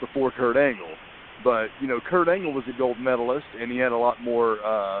before Kurt Angle. But, Kurt Angle was a gold medalist, and he had a lot more,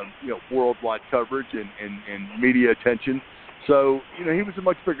 worldwide coverage and media attention. So, he was a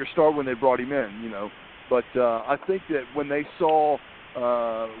much bigger star when they brought him in, But I think that when they saw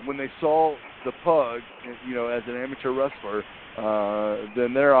the Pug, as an amateur wrestler,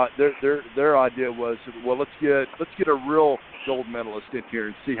 then their idea was, well, let's get a real gold medalist in here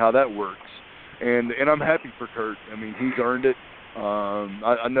and see how that works. And I'm happy for Kurt. I mean, he's earned it.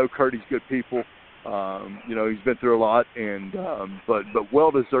 I know Kurt, he's good people. He's been through a lot, and but well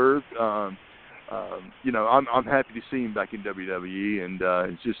deserved. I'm happy to see him back in WWE, and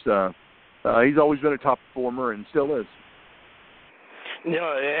it's just he's always been a top performer and still is.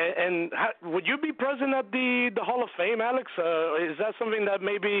 Would you be present at the Hall of Fame, Alex? Is that something that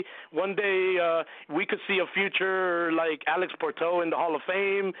maybe one day we could see a future like Alex Pourteau in the Hall of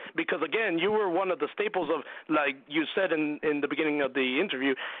Fame? Because, again, you were one of the staples of, like you said in the beginning of the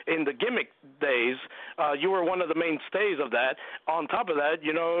interview, in the gimmick days, you were one of the mainstays of that. On top of that,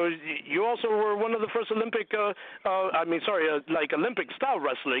 you also were one of the first Olympic-style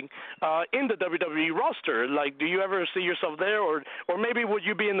wrestling in the WWE roster. Like, do you ever see yourself there, or maybe would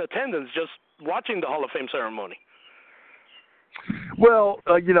you be in attendance just watching the Hall of Fame ceremony? Well,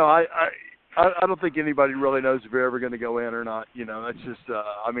 I don't think anybody really knows if you're ever going to go in or not. That's just,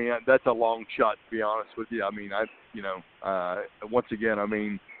 that's a long shot, to be honest with you. I mean, once again,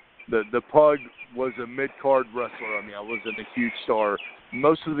 the Pug was a mid-card wrestler. I mean, I wasn't a huge star.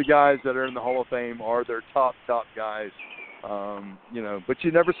 Most of the guys that are in the Hall of Fame are their top guys. But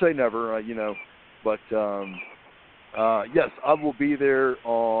you never say never, But yes, I will be there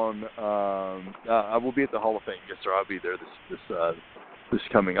on. I will be at the Hall of Fame. Yes, sir. I'll be there this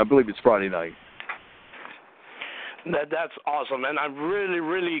coming. I believe it's Friday night. That's awesome, and I really,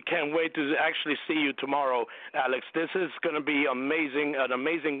 really can't wait to actually see you tomorrow, Alex. This is going to be amazing, an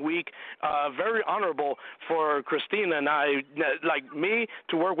amazing week. Very honorable for Christina and I, like me,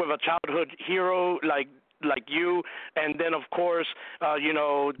 to work with a childhood hero like you, and then of course,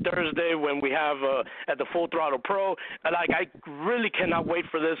 Thursday when we have at the Full Throttle Pro. Like, I really cannot wait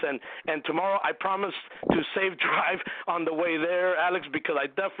for this, and tomorrow I promise to safe drive on the way there, Alex, because I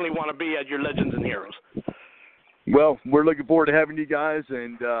definitely want to be at your Legends and Heroes. Well, we're looking forward to having you guys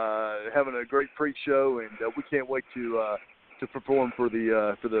and having a great pre-show, and we can't wait to perform for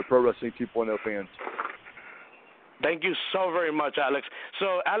the Pro Wrestling 2.0 fans. Thank you so very much, Alex.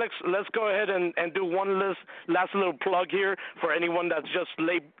 So, Alex, let's go ahead and do one last little plug here for anyone that's just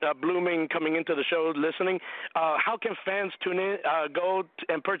late blooming coming into the show listening. How can fans tune in, go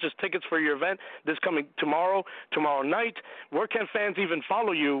and purchase tickets for your event this coming tomorrow night? Where can fans even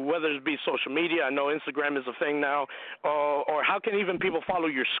follow you, whether it be social media? I know Instagram is a thing now. Or how can even people follow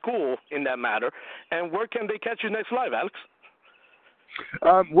your school in that matter? And where can they catch you next live, Alex?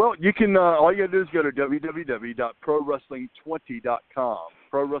 Well, you can. All you got to do is go to www.prowrestling20.com.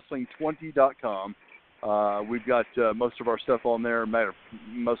 Prowrestling20.com. We've got most of our stuff on there,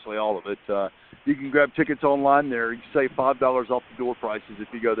 mostly all of it. You can grab tickets online there. You can save $5 off the door prices if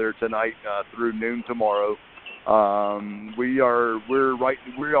you go there tonight through noon tomorrow. We are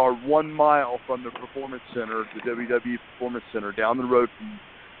 1 mile from the Performance Center, the WWE Performance Center, down the road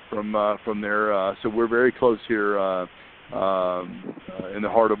from there. So we're very close here. In the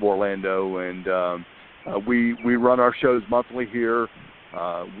heart of Orlando, and we run our shows monthly here.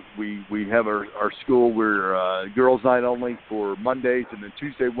 We have our school. We're girls' night only for Mondays, and then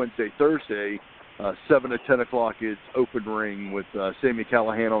Tuesday, Wednesday, Thursday, 7 to 10 o'clock is open ring with Sami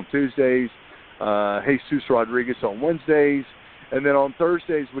Callihan on Tuesdays, Jesus Rodriguez on Wednesdays, and then on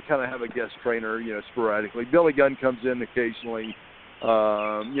Thursdays we kind of have a guest trainer, sporadically. Billy Gunn comes in occasionally,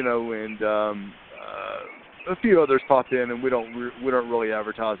 and a few others pop in, and we don't really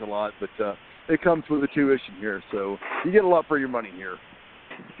advertise a lot, but it comes with a tuition here, so you get a lot for your money here.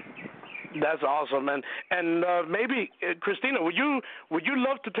 That's awesome, man. And maybe Christina, would you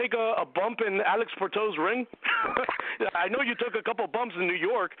love to take a bump in Alex Pourteau's ring? I know you took a couple bumps in New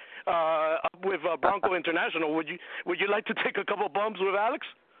York up with Bronco International. Would you like to take a couple bumps with Alex?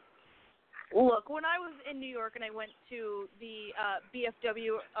 Look, when I was in New York and I went to the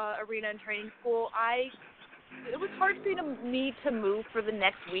BFW arena and training school, it was hard for me to move for the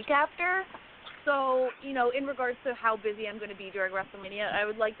next week after. So, in regards to how busy I'm going to be during WrestleMania, I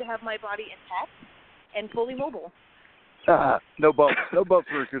would like to have my body intact and fully mobile. No bumps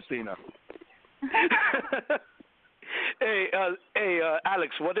for Christina. Hey,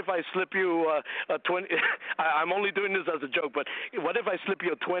 Alex, what if I slip you a 20? I'm only doing this as a joke, but what if I slip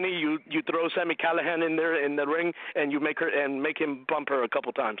you a 20? You throw Sami Callihan in there in the ring, and you make him bump her a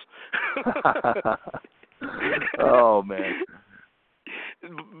couple times. Oh man.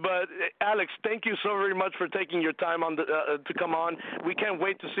 But Alex, thank you so very much for taking your time to come on. We can't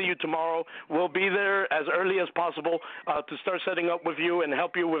wait to see you tomorrow. We'll be there as early as possible to start setting up with you and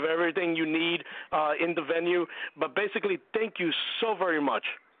help you with everything you need in the venue. But basically, thank you so very much.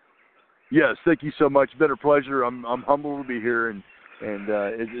 Yes, thank you so much. It's been a pleasure. I'm humbled to be here, and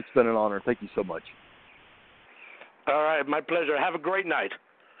it's been an honor. Thank you so much. All right, my pleasure. Have a great night.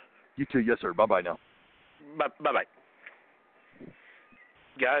 You too. Yes, sir. Bye-bye now. Bye-bye.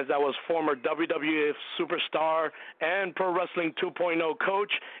 Guys, that was former WWF superstar and Pro Wrestling 2.0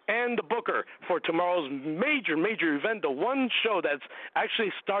 coach and the booker for tomorrow's major event, the one show that's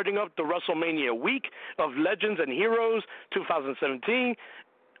actually starting up the WrestleMania week of Legends and Heroes 2017.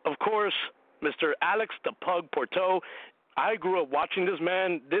 Of course, Mr. Alex the Pug Pourteau. I grew up watching this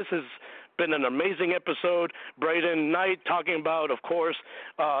man. This has been an amazing episode. Braydon Knight talking about, of course,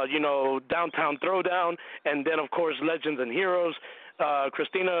 Downtown Throwdown, and then, of course, Legends and Heroes.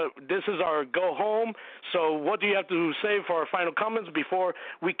 Christina, this is our go home. So what do you have to say for our final comments before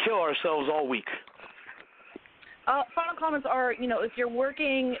we kill ourselves all week? Final comments are, if you're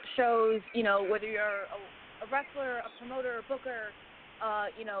working shows, whether you're a wrestler, a promoter, a booker,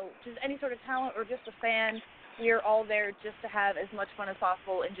 just any sort of talent or just a fan, we're all there just to have as much fun as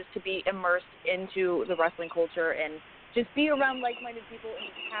possible and just to be immersed into the wrestling culture and just be around like-minded people and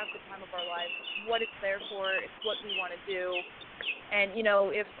just have the time of our lives. It's what it's there for. It's what we want to do. And, you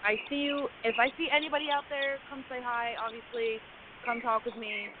know, if I see anybody out there, come say hi, obviously. Come talk with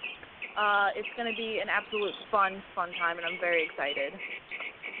me. It's going to be an absolute fun time, and I'm very excited.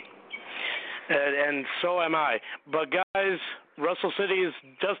 And so am I. But, guys, Wrestle City is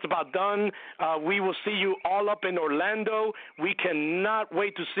just about done. We will see you all up in Orlando. We cannot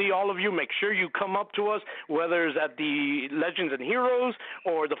wait to see all of you. Make sure you come up to us, whether it's at the Legends and Heroes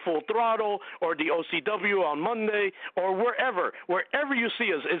or the Full Throttle or the OCW on Monday or wherever you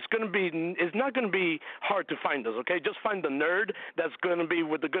see us. It's not going to be hard to find us, okay? Just find the nerd that's going to be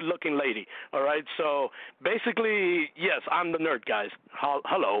with the good-looking lady, all right? So basically, yes, I'm the nerd, guys.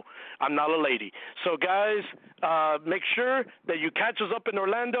 Hello, I'm not a lady. So, guys, make sure that you catch us up in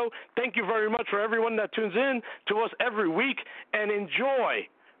Orlando. Thank you very much for everyone that tunes in to us every week, and enjoy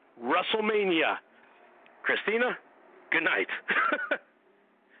WrestleMania. Christina, good night.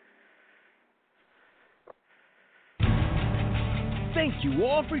 Thank you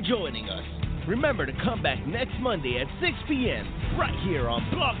all for joining us. Remember to come back next Monday at 6 p.m. right here on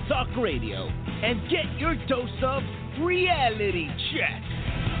Blog Talk Radio and get your dose of reality check.